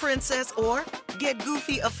Creole princess or get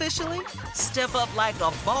goofy officially? Step up like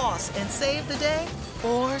a boss and save the day?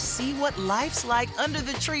 Or see what life's like under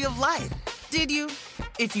the tree of life? Did you?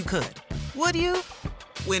 If you could. Would you?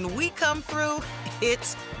 When we come through,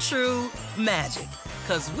 it's true magic.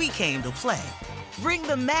 'Cause we came to play. Bring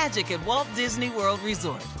the magic at Walt Disney World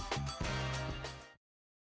Resort.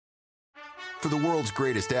 For the world's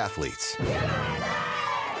greatest athletes,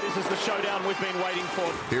 This is the showdown we've been waiting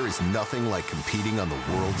for. there is nothing like competing on the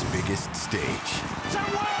world's biggest stage. It's a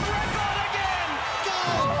world record again!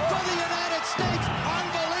 Gold for the United States!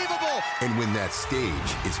 Unbelievable! And when that stage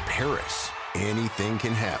is Paris, anything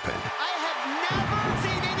can happen. I have never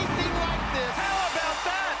seen anything like this! How about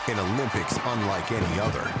that? An Olympics unlike any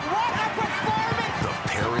other. What a performance! The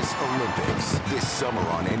Paris Olympics, this summer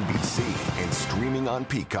on NBC and streaming on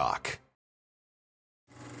Peacock.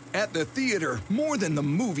 At the theater, more than the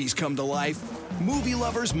movies come to life. Movie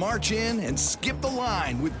lovers march in and skip the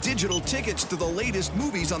line with digital tickets to the latest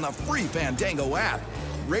movies on the free Fandango app.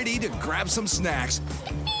 Ready to grab some snacks.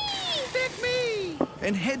 Pick me!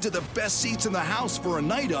 And head to the best seats in the house for a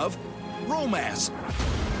night of romance,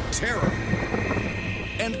 terror,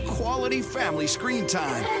 and quality family screen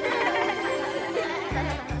time.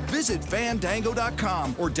 Visit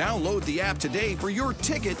Fandango.com or download the app today for your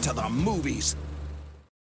ticket to the movies.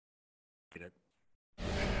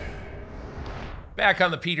 Back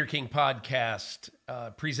on the Peter King podcast,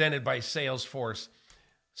 presented by Salesforce.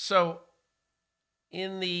 So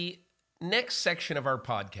in the next section of our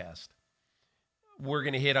podcast, we're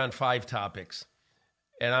going to hit on 5 topics.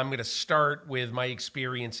 And I'm going to start with my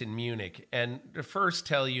experience in Munich. And to first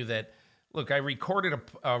tell you that, look, I recorded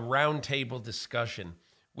a roundtable discussion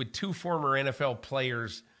with 2 former NFL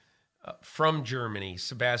players from Germany,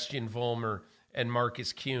 Sebastian Vollmer and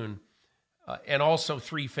Marcus Kuhn, and also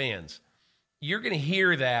 3 fans. You're going to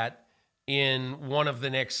hear that in one of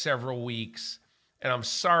the next several weeks. And I'm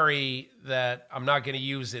sorry that I'm not going to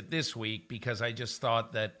use it this week because I just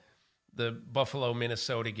thought that the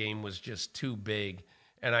Buffalo-Minnesota game was just too big.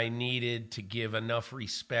 And I needed to give enough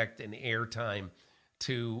respect and airtime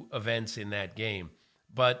to events in that game.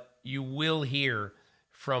 But you will hear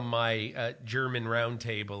from my German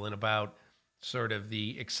roundtable and about sort of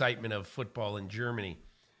the excitement of football in Germany.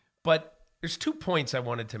 But there's 2 points I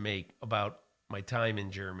wanted to make about my time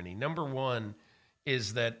in Germany. Number one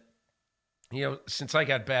is that, since I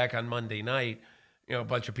got back on Monday night, a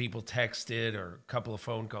bunch of people texted or a couple of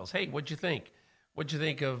phone calls. Hey, what'd you think? What'd you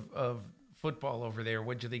think of football over there?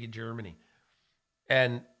 What'd you think of Germany?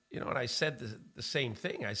 And, and I said the same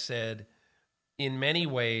thing. I said, in many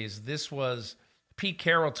ways, Pete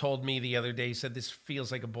Carroll told me the other day, he said, this feels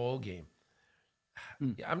like a bowl game.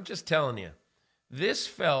 I'm just telling you, this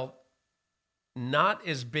felt not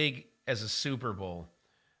as big as a Super Bowl,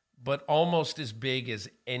 but almost as big as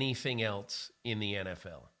anything else in the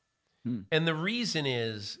NFL. And the reason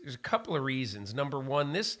is, there's a couple of reasons. Number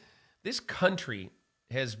one, this country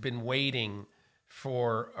has been waiting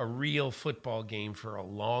for a real football game for a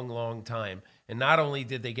long, long time. And not only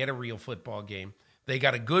did they get a real football game, they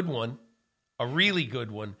got a good one, a really good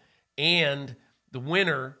one, and the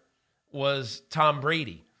winner was Tom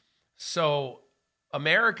Brady. So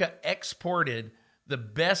America exported the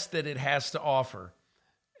best that it has to offer,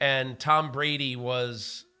 and Tom Brady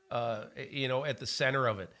was, at the center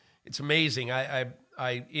of it. It's amazing. I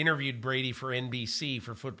interviewed Brady for NBC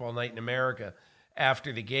for Football Night in America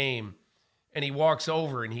after the game, and he walks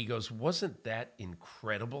over and he goes, "Wasn't that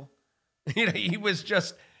incredible?" He was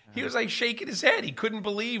like shaking his head. He couldn't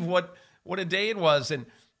believe what a day it was, and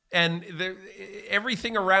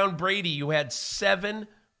everything around Brady. You had 7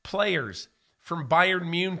 players from Bayern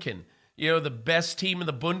Munich, the best team in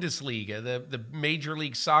the Bundesliga, the Major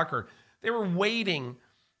League Soccer. They were waiting,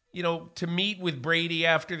 to meet with Brady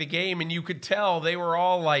after the game, and you could tell they were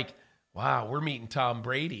all like, wow, we're meeting Tom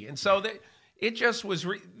Brady. And so it just was,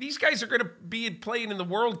 these guys are going to be playing in the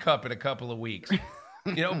World Cup in a couple of weeks,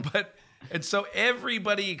 and so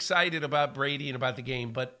everybody excited about Brady and about the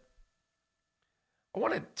game. But I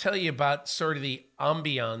want to tell you about sort of the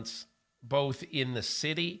ambiance, both in the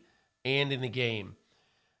city and in the game.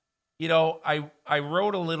 I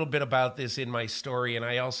wrote a little bit about this in my story, and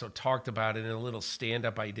I also talked about it in a little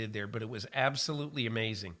stand-up I did there, but it was absolutely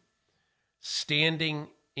amazing. Standing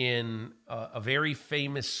in a very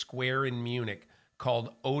famous square in Munich called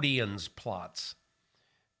Odeonsplatz,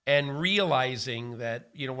 and realizing that,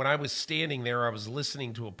 when I was standing there, I was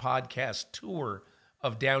listening to a podcast tour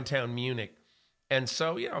of downtown Munich. And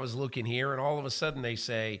so, I was looking here, and all of a sudden they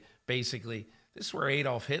say, basically, this is where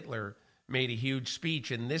Adolf Hitler made a huge speech,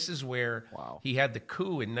 and this is where he had the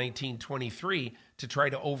coup in 1923 to try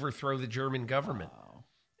to overthrow the German government. Wow.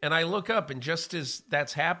 And I look up, and just as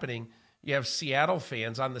that's happening, you have Seattle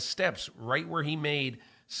fans on the steps right where he made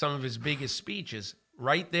some of his biggest speeches.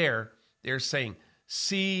 Right there, they're saying,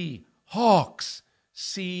 "See Hawks,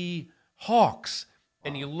 see Hawks." Wow.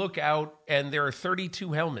 And you look out, and there are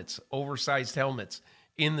 32 helmets, oversized helmets,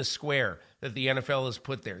 in the square that the NFL has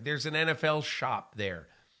put there. There's an NFL shop there.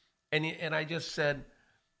 And I just said,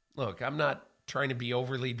 look, I'm not trying to be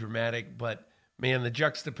overly dramatic, but, man, the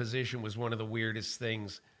juxtaposition was one of the weirdest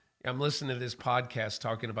things. I'm listening to this podcast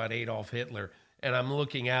talking about Adolf Hitler, and I'm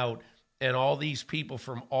looking out, and all these people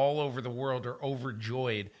from all over the world are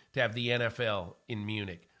overjoyed to have the NFL in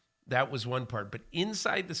Munich. That was one part. But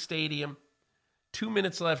inside the stadium, 2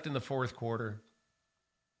 minutes left in the fourth quarter,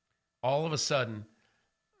 all of a sudden,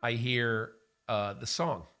 I hear the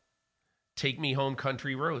song, "Take Me Home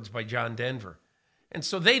Country Roads" by John Denver. And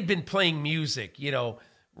so they'd been playing music,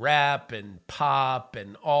 rap and pop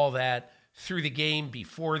and all that through the game,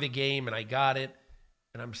 before the game, and I got it.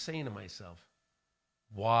 And I'm saying to myself,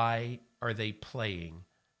 why are they playing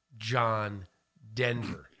John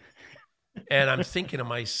Denver? And I'm thinking to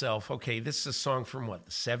myself, okay, this is a song from what,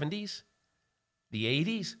 the 70s? The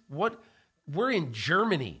 80s? What? We're in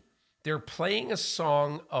Germany. They're playing a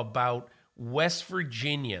song about West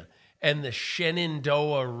Virginia and the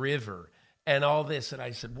Shenandoah River and all this. And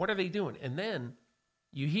I said, what are they doing? And then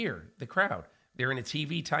you hear the crowd. They're in a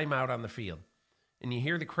TV timeout on the field. And you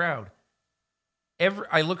hear the crowd.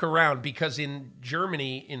 I look around because in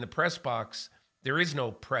Germany, in the press box, there is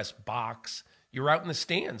no press box. You're out in the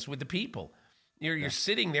stands with the people. You're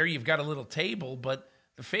sitting there. You've got a little table, but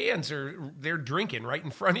the fans they're drinking right in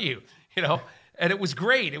front of you, And it was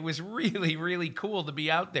great. It was really, really cool to be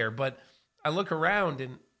out there. But I look around,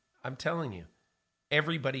 and I'm telling you,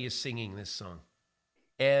 everybody is singing this song.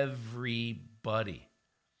 Everybody.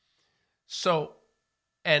 So,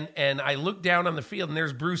 and I look down on the field, and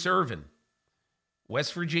there's Bruce Irvin,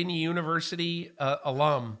 West Virginia University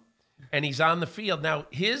alum, and he's on the field. Now,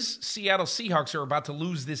 his Seattle Seahawks are about to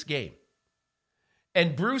lose this game.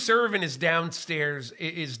 And Bruce Irvin is downstairs,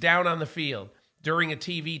 is down on the field during a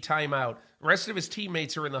TV timeout. The rest of his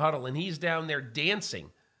teammates are in the huddle, and he's down there dancing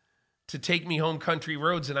to "Take Me Home Country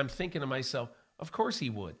Roads." And I'm thinking to myself, of course he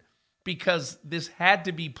would, because this had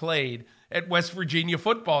to be played at West Virginia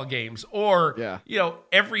football games or,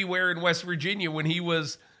 everywhere in West Virginia when he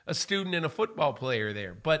was a student and a football player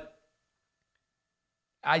there. But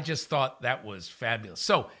I just thought that was fabulous.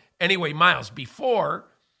 So anyway, Myles, before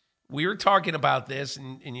we were talking about this,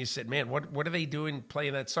 and you said, man, what are they doing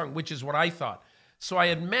playing that song? Which is what I thought. So I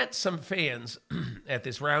had met some fans at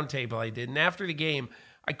this round table I did, and after the game,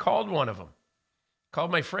 I called one of them.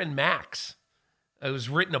 Called my friend Max, who's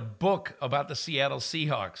written a book about the Seattle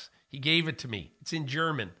Seahawks. He gave it to me. It's in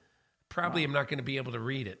German. Probably I'm not going to be able to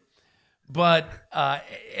read it. But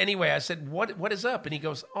anyway, I said, what is up? And he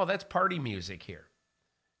goes, oh, that's party music here.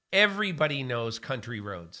 Everybody knows Country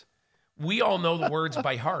Roads. We all know the words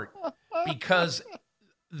by heart because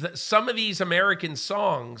some of these American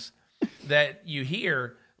songs that you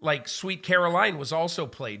hear, like Sweet Caroline was also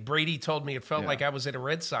played. Brady told me it felt like I was at a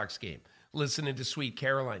Red Sox game listening to Sweet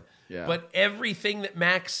Caroline. Yeah. But everything that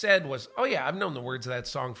Max said was, oh yeah, I've known the words of that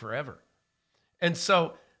song forever. And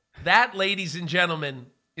so that, ladies and gentlemen,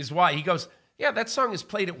 is why. He goes, yeah, that song is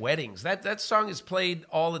played at weddings. That song is played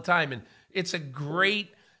all the time. And it's a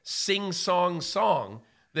great sing-song song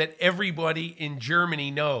that everybody in Germany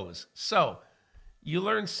knows. So you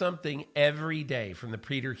learn something every day from the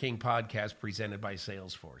Peter King podcast presented by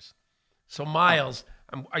Salesforce. So Myles,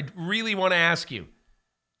 I really want to ask you,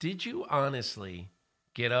 did you honestly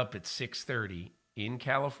get up at 6:30 in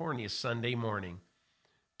California Sunday morning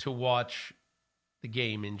to watch the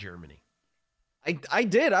game in Germany? I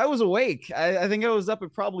did. I was awake. I think I was up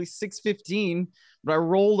at probably 6:15, but I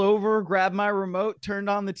rolled over, grabbed my remote, turned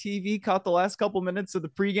on the TV, caught the last couple minutes of the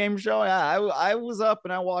pregame show. I was up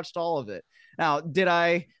and I watched all of it. Now, did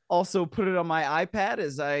I also put it on my iPad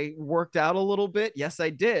as I worked out a little bit? Yes, I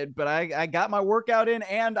did. But I got my workout in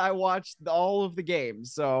and I watched all of the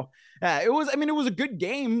games. So it was a good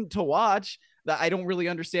game to watch. I don't really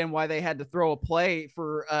understand why they had to throw a play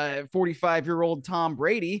for 45-year-old Tom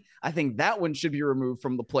Brady. I think that one should be removed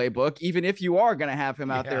from the playbook. Even if you are going to have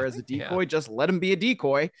him out there as a decoy, just let him be a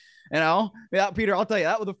decoy. Yeah, Peter, I'll tell you,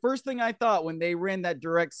 that was the first thing I thought when they ran that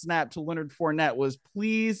direct snap to Leonard Fournette was,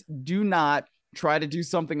 please do not try to do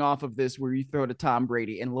something off of this where you throw to Tom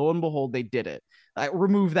Brady. And lo and behold, they did it.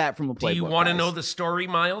 Remove that from the playbook. Do you want to know the story,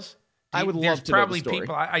 Miles? I would love to know the story.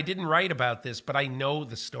 People, I didn't write about this, but I know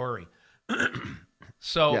the story.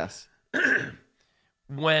 So yes.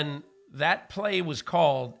 When that play was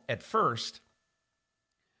called at first,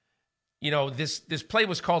 this play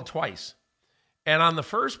was called twice. And on the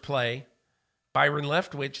first play, Byron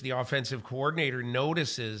Leftwich, the offensive coordinator,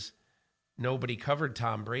 notices nobody covered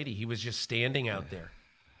Tom Brady. He was just standing out there.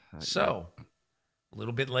 So a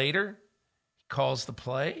little bit later, he calls the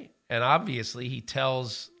play, and obviously he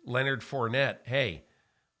tells Leonard Fournette, hey,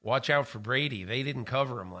 watch out for Brady. They didn't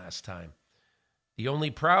cover him last time. The only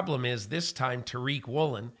problem is this time Tariq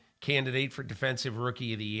Woolen, candidate for Defensive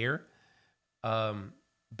Rookie of the Year,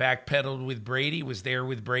 backpedaled with Brady, was there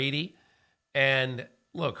with Brady. And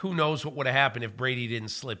look, who knows what would have happened if Brady didn't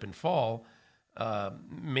slip and fall.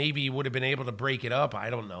 Maybe he would have been able to break it up. I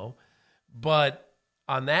don't know. But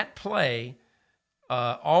on that play,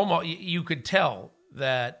 almost you could tell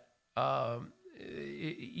that, when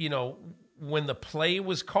the play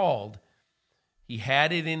was called, he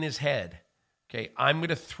had it in his head. Okay, I'm going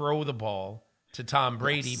to throw the ball to Tom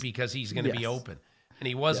Brady because he's going to be open. And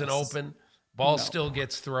he wasn't open. Ball still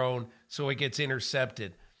gets thrown, so it gets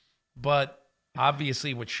intercepted. But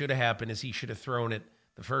obviously what should have happened is he should have thrown it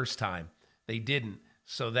the first time. They didn't.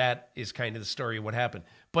 So that is kind of the story of what happened.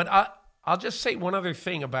 But I'll just say one other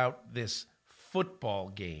thing about this football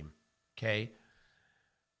game, okay?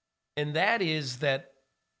 And that is that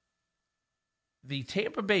the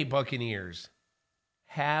Tampa Bay Buccaneers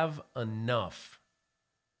have enough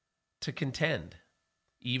to contend.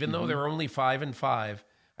 Even though they're only 5-5,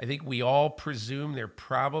 I think we all presume they're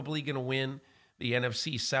probably going to win the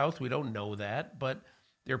NFC South. We don't know that, but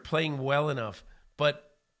they're playing well enough.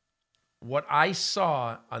 But what I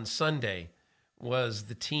saw on Sunday was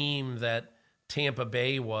the team that Tampa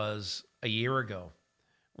Bay was a year ago,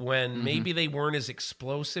 when maybe they weren't as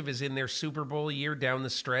explosive as in their Super Bowl year down the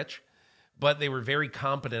stretch, but they were very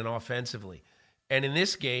competent offensively. And in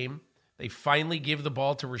this game, they finally give the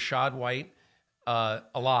ball to Rachaad White a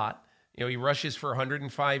lot. He rushes for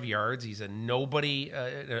 105 yards. He's a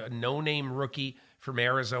no-name rookie from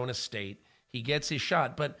Arizona State. He gets his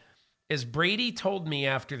shot. But as Brady told me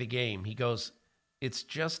after the game, he goes, it's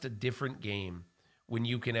just a different game when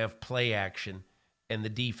you can have play action and the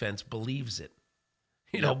defense believes it.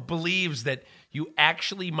 Believes that you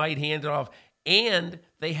actually might hand it off, and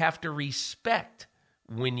they have to respect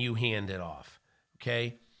when you hand it off.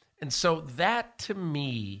 Okay? And so that, to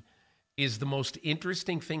me, is the most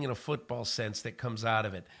interesting thing in a football sense that comes out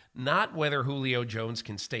of it. Not whether Julio Jones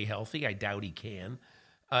can stay healthy. I doubt he can,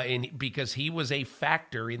 because he was a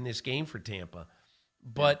factor in this game for Tampa.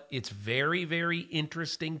 But it's very, very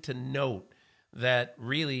interesting to note that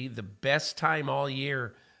really the best time all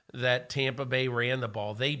year that Tampa Bay ran the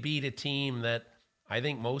ball, they beat a team that I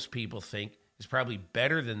think most people think is probably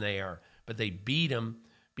better than they are, but they beat them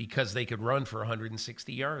because they could run for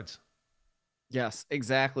 160 yards. Yes,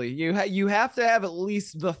 exactly. You have to have at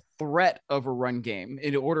least the threat of a run game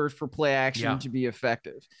in order for play action to be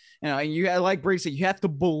effective. Like Brady said, you have to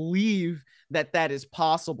believe that is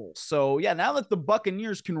possible. So now that the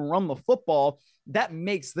Buccaneers can run the football, that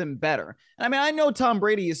makes them better. And I know Tom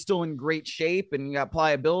Brady is still in great shape and you got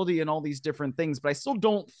pliability and all these different things, but I still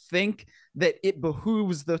don't think that it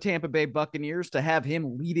behooves the Tampa Bay Buccaneers to have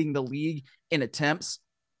him leading the league in attempts.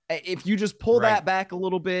 If you just pull that back a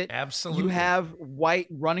little bit, absolutely, you have White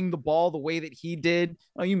running the ball the way that he did.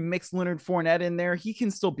 You mix Leonard Fournette in there, he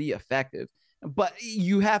can still be effective. But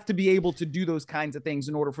you have to be able to do those kinds of things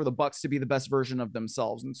in order for the Bucs to be the best version of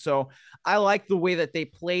themselves. And so I like the way that they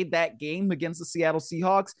played that game against the Seattle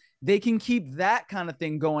Seahawks. They can keep that kind of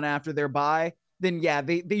thing going after their bye. Then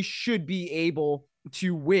they should be able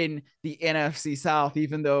to win the NFC South,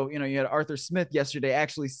 even though, you had Arthur Smith yesterday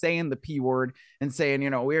actually saying the P word and saying,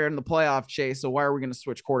 we're in the playoff chase, so why are we going to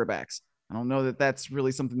switch quarterbacks? I don't know that that's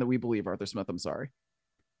really something that we believe, Arthur Smith. I'm sorry.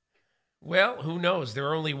 Well, who knows?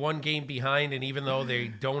 They're only one game behind, and even though they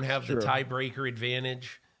don't have the tiebreaker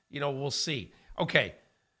advantage, we'll see. Okay,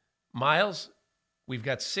 Miles, we've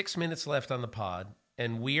got 6 minutes left on the pod,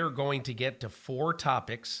 and we are going to get to 4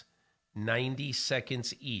 topics, 90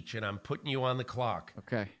 seconds each, and I'm putting you on the clock.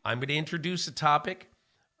 Okay. I'm going to introduce a topic.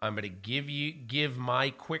 I'm going to give my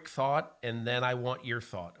quick thought, and then I want your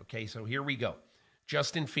thought. Okay, so here we go.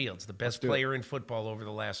 Justin Fields, the best player in football over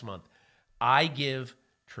the last month. I give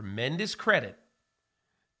tremendous credit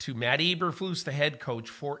to Matt Eberflus, the head coach,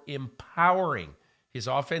 for empowering his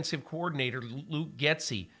offensive coordinator, Luke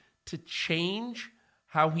Getsy, to change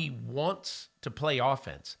how he wants to play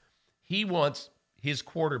offense. He wants his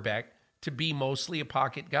quarterback to be mostly a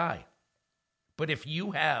pocket guy. But if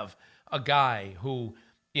you have a guy who,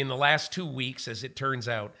 in the last 2 weeks, as it turns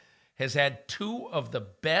out, has had 2 of the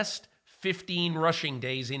best 15 rushing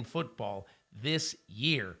days in football this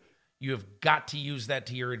year, you have got to use that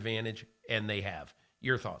to your advantage, and they have.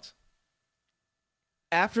 Your thoughts?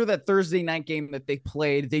 After that Thursday night game that they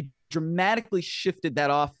played, they dramatically shifted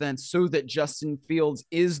that offense so that Justin Fields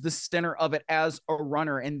is the center of it as a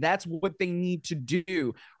runner. And that's what they need to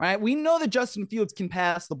do, right? We know that Justin Fields can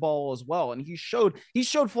pass the ball as well. And he showed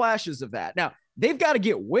flashes of that. Now they've got to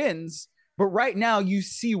get wins, but right now you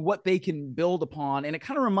see what they can build upon. And it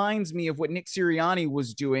kind of reminds me of what Nick Sirianni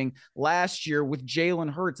was doing last year with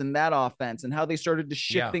Jalen Hurts and that offense and how they started to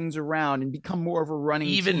shift things around and become more of a running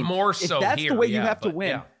even team. More so if that's here, the way you have to win.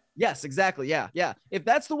 Yeah. Yes, exactly. Yeah. If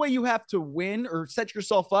that's the way you have to win or set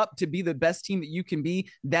yourself up to be the best team that you can be,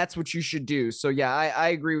 that's what you should do. So, yeah, I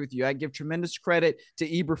agree with you. I give tremendous credit to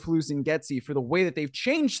Eberflus and Getsy for the way that they've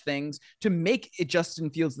changed things to make it Justin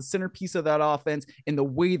Fields the centerpiece of that offense in the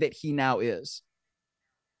way that he now is.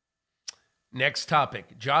 Next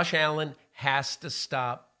topic. Josh Allen has to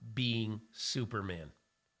stop being Superman.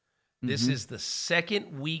 This is the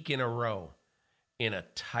second week in a row in a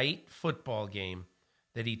tight football game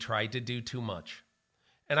that he tried to do too much.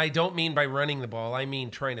 And I don't mean by running the ball. I mean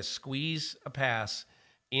trying to squeeze a pass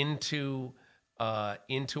into a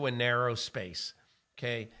narrow space,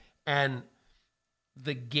 okay? And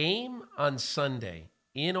the game on Sunday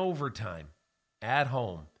in overtime at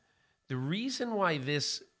home, the reason why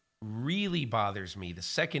this really bothers me, the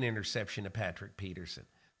second interception of Patrick Peterson,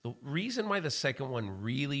 the reason why the second one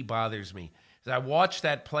really bothers me is I watched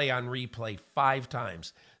that play on replay 5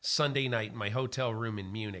 times Sunday night in my hotel room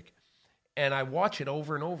in Munich. And I watch it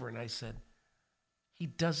over and over, and I said, he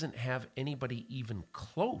doesn't have anybody even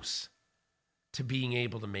close to being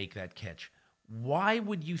able to make that catch. Why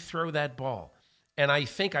would you throw that ball? And I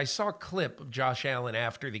think I saw a clip of Josh Allen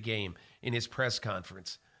after the game in his press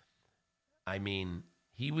conference. I mean,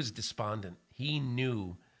 he was despondent. He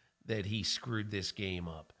knew that he screwed this game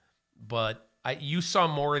up. But you saw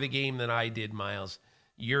more of the game than I did, Myles.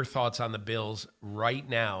 Your thoughts on the Bills right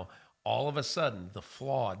now, all of a sudden, the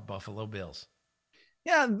flawed Buffalo Bills.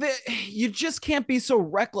 Yeah, you just can't be so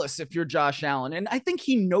reckless if you're Josh Allen. And I think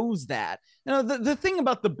he knows that. You know, the thing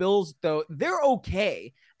about the Bills, though, they're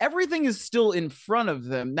okay. Everything is still in front of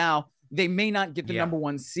them. Now, they may not get the number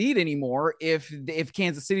 1 seed anymore if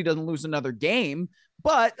Kansas City doesn't lose another game.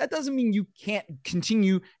 But that doesn't mean you can't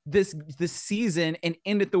continue this season and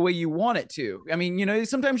end it the way you want it to. I mean, you know,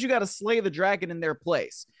 sometimes you got to slay the dragon in their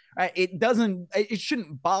place. Right? It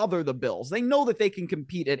shouldn't bother the Bills. They know that they can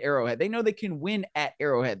compete at Arrowhead. They know they can win at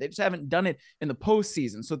Arrowhead. They just haven't done it in the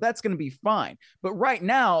postseason. So that's going to be fine. But right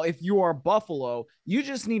now, if you are Buffalo, you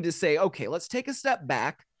just need to say, okay, let's take a step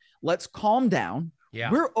back. Let's calm down. Yeah.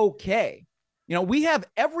 We're okay. You know, we have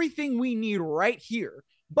everything we need right here,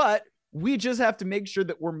 but we just have to make sure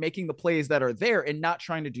that we're making the plays that are there and not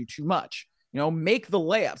trying to do too much. You know, make the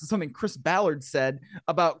layups. It's something Chris Ballard said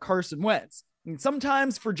about Carson Wentz. And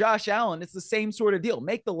sometimes for Josh Allen, it's the same sort of deal.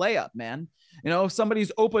 Make the layup, man. You know, if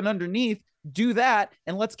somebody's open underneath, do that,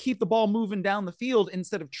 and let's keep the ball moving down the field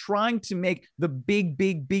instead of trying to make the big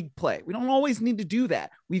play. We don't always need to do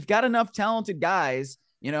that. We've got enough talented guys,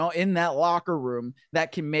 you know, in that locker room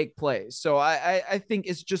that can make plays. So I think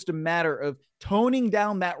it's just a matter of toning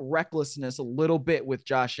down that recklessness a little bit with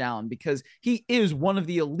Josh Allen because he is one of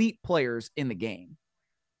the elite players in the game.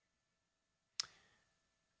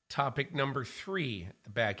 Topic number 3 at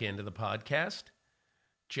the back end of the podcast.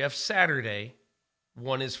 Jeff Saturday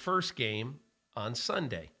won his first game on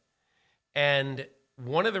Sunday. And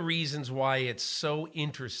one of the reasons why it's so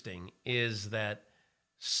interesting is that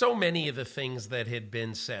so many of the things that had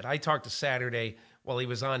been said. I talked to Saturday while he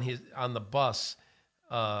was on the bus.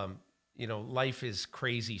 You know, life is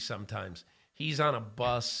crazy sometimes. He's on a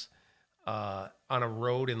bus on a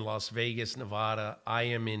road in Las Vegas, Nevada. I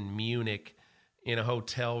am in Munich in a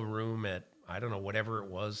hotel room at, I don't know, whatever it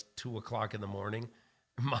was, 2:00 in the morning,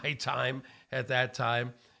 my time at that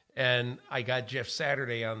time. And I got Jeff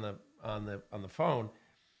Saturday on the phone.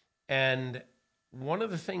 And one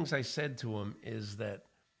of the things I said to him is that,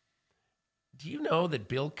 do you know that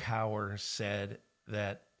Bill Cowher said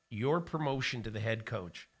that your promotion to the head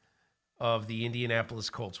coach of the Indianapolis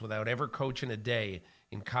Colts without ever coaching a day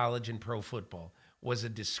in college and pro football was a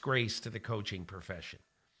disgrace to the coaching profession.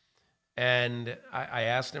 And I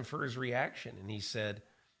asked him for his reaction, and he said,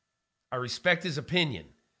 I respect his opinion,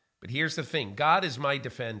 but here's the thing. God is my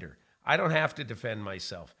defender. I don't have to defend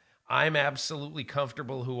myself. I'm absolutely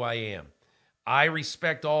comfortable who I am. I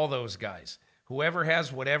respect all those guys. Whoever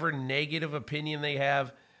has whatever negative opinion they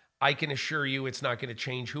have, I can assure you it's not going to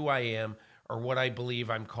change who I am or what I believe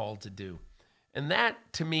I'm called to do. And that,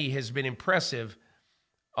 to me, has been impressive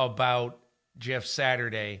about Jeff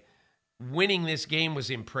Saturday. Winning this game was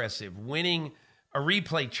impressive. Winning a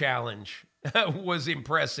replay challenge was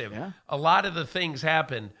impressive. Yeah. A lot of the things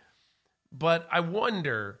happened. But I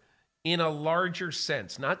wonder, in a larger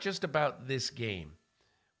sense, not just about this game,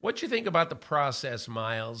 what you think about the process,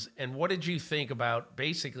 Myles, and what did you think about,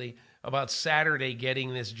 basically, about Saturday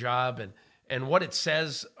getting this job and what it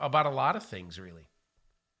says about a lot of things, really?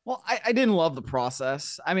 Well, I didn't love the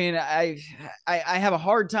process. I mean, I have a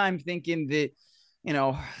hard time thinking that, you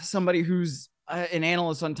know, somebody who's an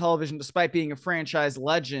analyst on television, despite being a franchise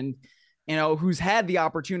legend, you know, who's had the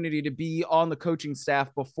opportunity to be on the coaching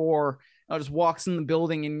staff before, just walks in the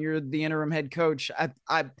building and you're the interim head coach.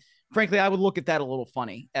 Frankly, I would look at that a little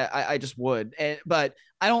funny. I just would. But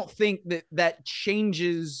I don't think that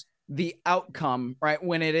changes the outcome, right?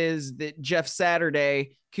 When it is that Jeff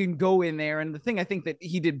Saturday can go in there. And the thing I think that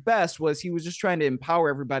he did best was he was just trying to empower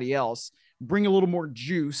everybody else, bring a little more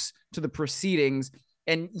juice to the proceedings.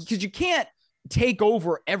 And because you can't take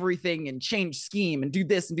over everything and change scheme and do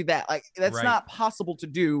this and do that. Like, that's right. not possible to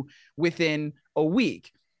do within a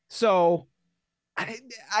week. So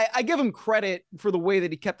I give him credit for the way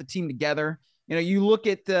that he kept the team together. You know, you look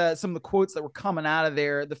at some of the quotes that were coming out of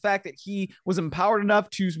there, the fact that he was empowered enough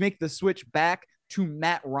to make the switch back to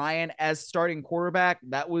Matt Ryan as starting quarterback,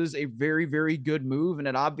 that was a very, very good move. And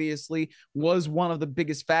it obviously was one of the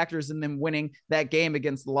biggest factors in them winning that game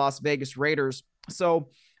against the Las Vegas Raiders. So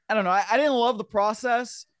I don't know. I didn't love the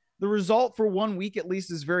process. The result for 1 week at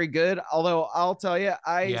least is very good. Although I'll tell you,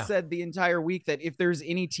 I said the entire week that if there's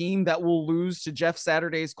any team that will lose to Jeff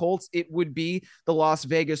Saturday's Colts, it would be the Las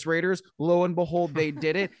Vegas Raiders. Lo and behold, they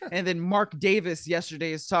did it. And then Mark Davis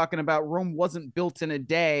yesterday is talking about Rome wasn't built in a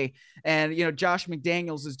day. And, you know, Josh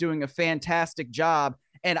McDaniels is doing a fantastic job.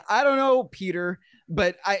 And I don't know, Peter,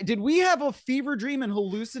 but did we have a fever dream and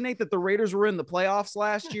hallucinate that the Raiders were in the playoffs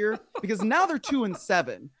last year? Because now they're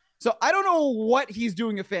 2-7. So I don't know what he's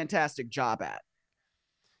doing a fantastic job at.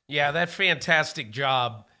 Yeah, that fantastic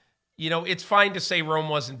job. You know, it's fine to say Rome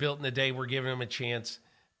wasn't built in a day. We're giving him a chance.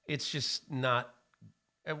 It's just not.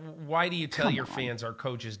 Why do you tell your fans our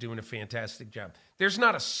coach is doing a fantastic job? There's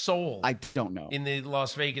not a soul. I don't know. In the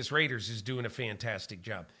Las Vegas Raiders is doing a fantastic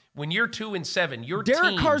job. When you're 2-7, your Derek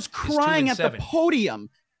team Carr's crying is 2-7. At the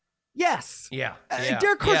podium. Yes. Yeah.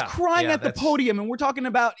 Derek Carr's crying at the podium, and we're talking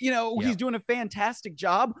about, you know, he's doing a fantastic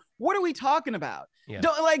job. What are we talking about? Yeah.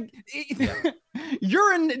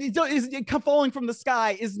 Urine is falling from the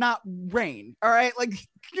sky is not rain. All right. Like,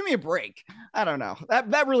 give me a break. I don't know.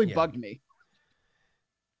 That really bugged me.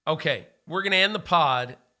 Okay. We're going to end the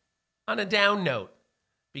pod on a down note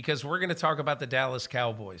because we're going to talk about the Dallas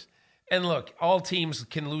Cowboys. And look, all teams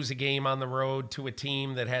can lose a game on the road to a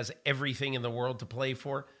team that has everything in the world to play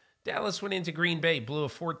for. Dallas went into Green Bay, blew a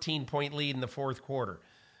 14-point lead in the fourth quarter.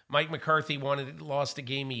 Mike McCarthy lost a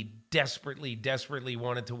game he desperately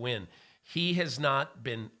wanted to win. He has not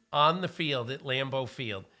been on the field at Lambeau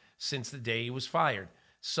Field since the day he was fired.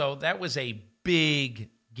 So that was a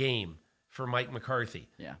big game for Mike McCarthy.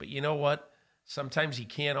 Yeah. But you know what? Sometimes you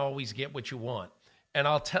can't always get what you want. And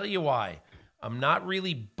I'll tell you why. I'm not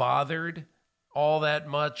really bothered all that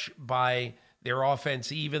much by their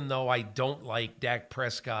offense, even though I don't like Dak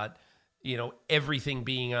Prescott, you know, everything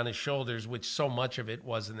being on his shoulders, which so much of it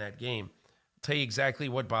was in that game. I'll tell you exactly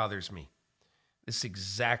what bothers me. This is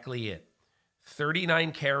exactly it.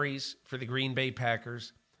 39 carries for the Green Bay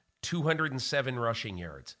Packers, 207 rushing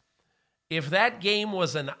yards. If that game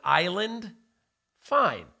was an island,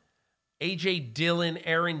 fine. A.J. Dillon,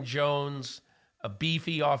 Aaron Jones, a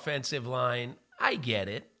beefy offensive line, I get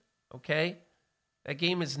it, okay? That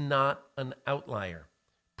game is not an outlier.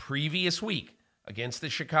 Previous week against the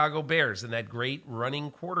Chicago Bears and that great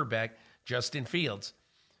running quarterback, Justin Fields,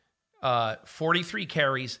 43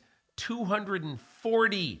 carries,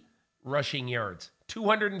 240 rushing yards,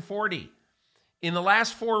 240. In the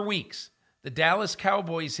last 4 weeks, the Dallas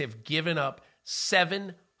Cowboys have given up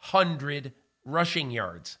 700 rushing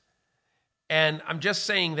yards. And I'm just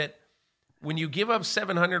saying that when you give up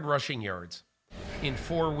 700 rushing yards in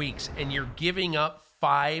 4 weeks and you're giving up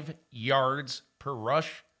 5 yards per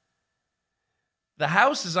rush, the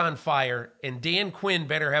house is on fire and Dan Quinn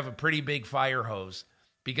better have a pretty big fire hose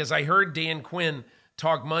because I heard Dan Quinn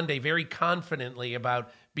talk Monday very confidently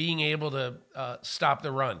about being able to stop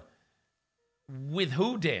the run. With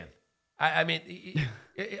who, Dan? I mean,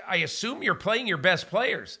 I assume you're playing your best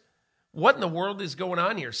players. What in the world is going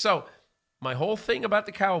on here? So my whole thing about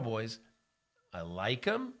the Cowboys, I like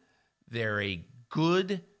them. They're a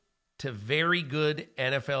good to very good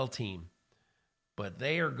NFL team, but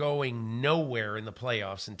they are going nowhere in the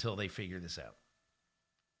playoffs until they figure this out.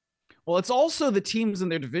 Well, it's also the teams in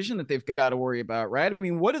their division that they've got to worry about, right? I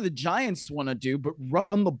mean, what do the Giants want to do but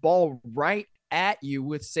run the ball right at you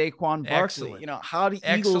with Saquon Barkley? Excellent. You know, how do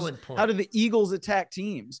the Eagles attack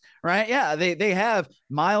teams, right? Yeah, they have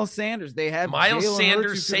Miles Sanders, they have Miles Jalen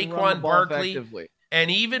Sanders, Hurts, Saquon Barkley, and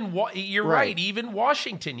even you're right. Even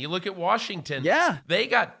Washington. You look at Washington. Yeah, they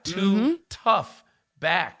got two tough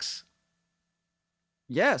backs.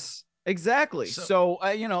 Yes. Exactly. So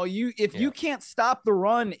you can't stop the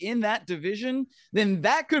run in that division, then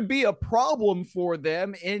that could be a problem for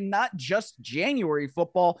them in not just January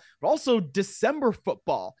football, but also December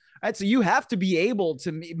football. Right. So you have to be able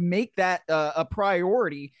to make that a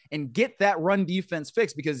priority and get that run defense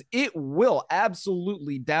fixed, because it will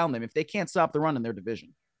absolutely down them if they can't stop the run in their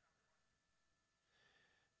division.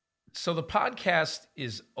 So the podcast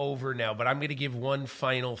is over now, but I'm going to give one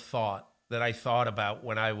final thought that I thought about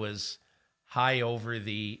when I was high over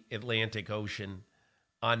the Atlantic Ocean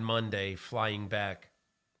on Monday flying back.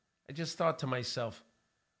 I just thought to myself,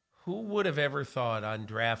 who would have ever thought on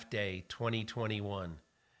draft day 2021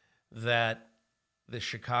 that the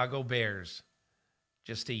Chicago Bears,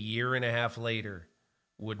 just a year and a half later,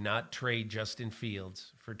 would not trade Justin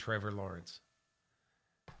Fields for Trevor Lawrence?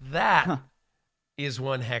 That is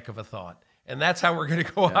one heck of a thought. And that's how we're going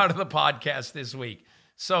to go out of the podcast this week.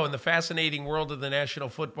 So in the fascinating world of the National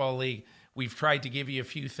Football League, we've tried to give you a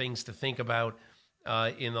few things to think about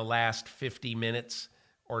in the last 50 minutes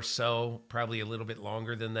or so, probably a little bit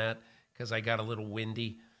longer than that because I got a little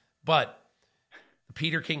windy. But the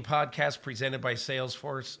Peter King Podcast, presented by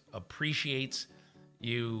Salesforce, appreciates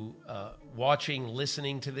you watching,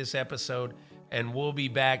 listening to this episode, and we'll be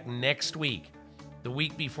back next week, the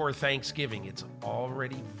week before Thanksgiving. It's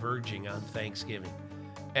already verging on Thanksgiving.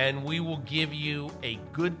 And we will give you a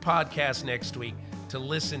good podcast next week to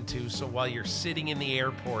listen to, so while you're sitting in the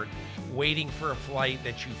airport waiting for a flight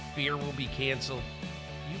that you fear will be canceled,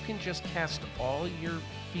 you can just cast all your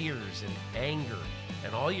fears and anger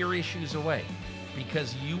and all your issues away,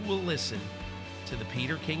 because you will listen to the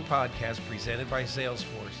Peter King Podcast presented by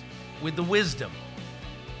Salesforce with the wisdom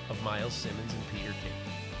of Myles Simmons and Peter King.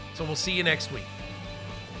 So we'll see you next week.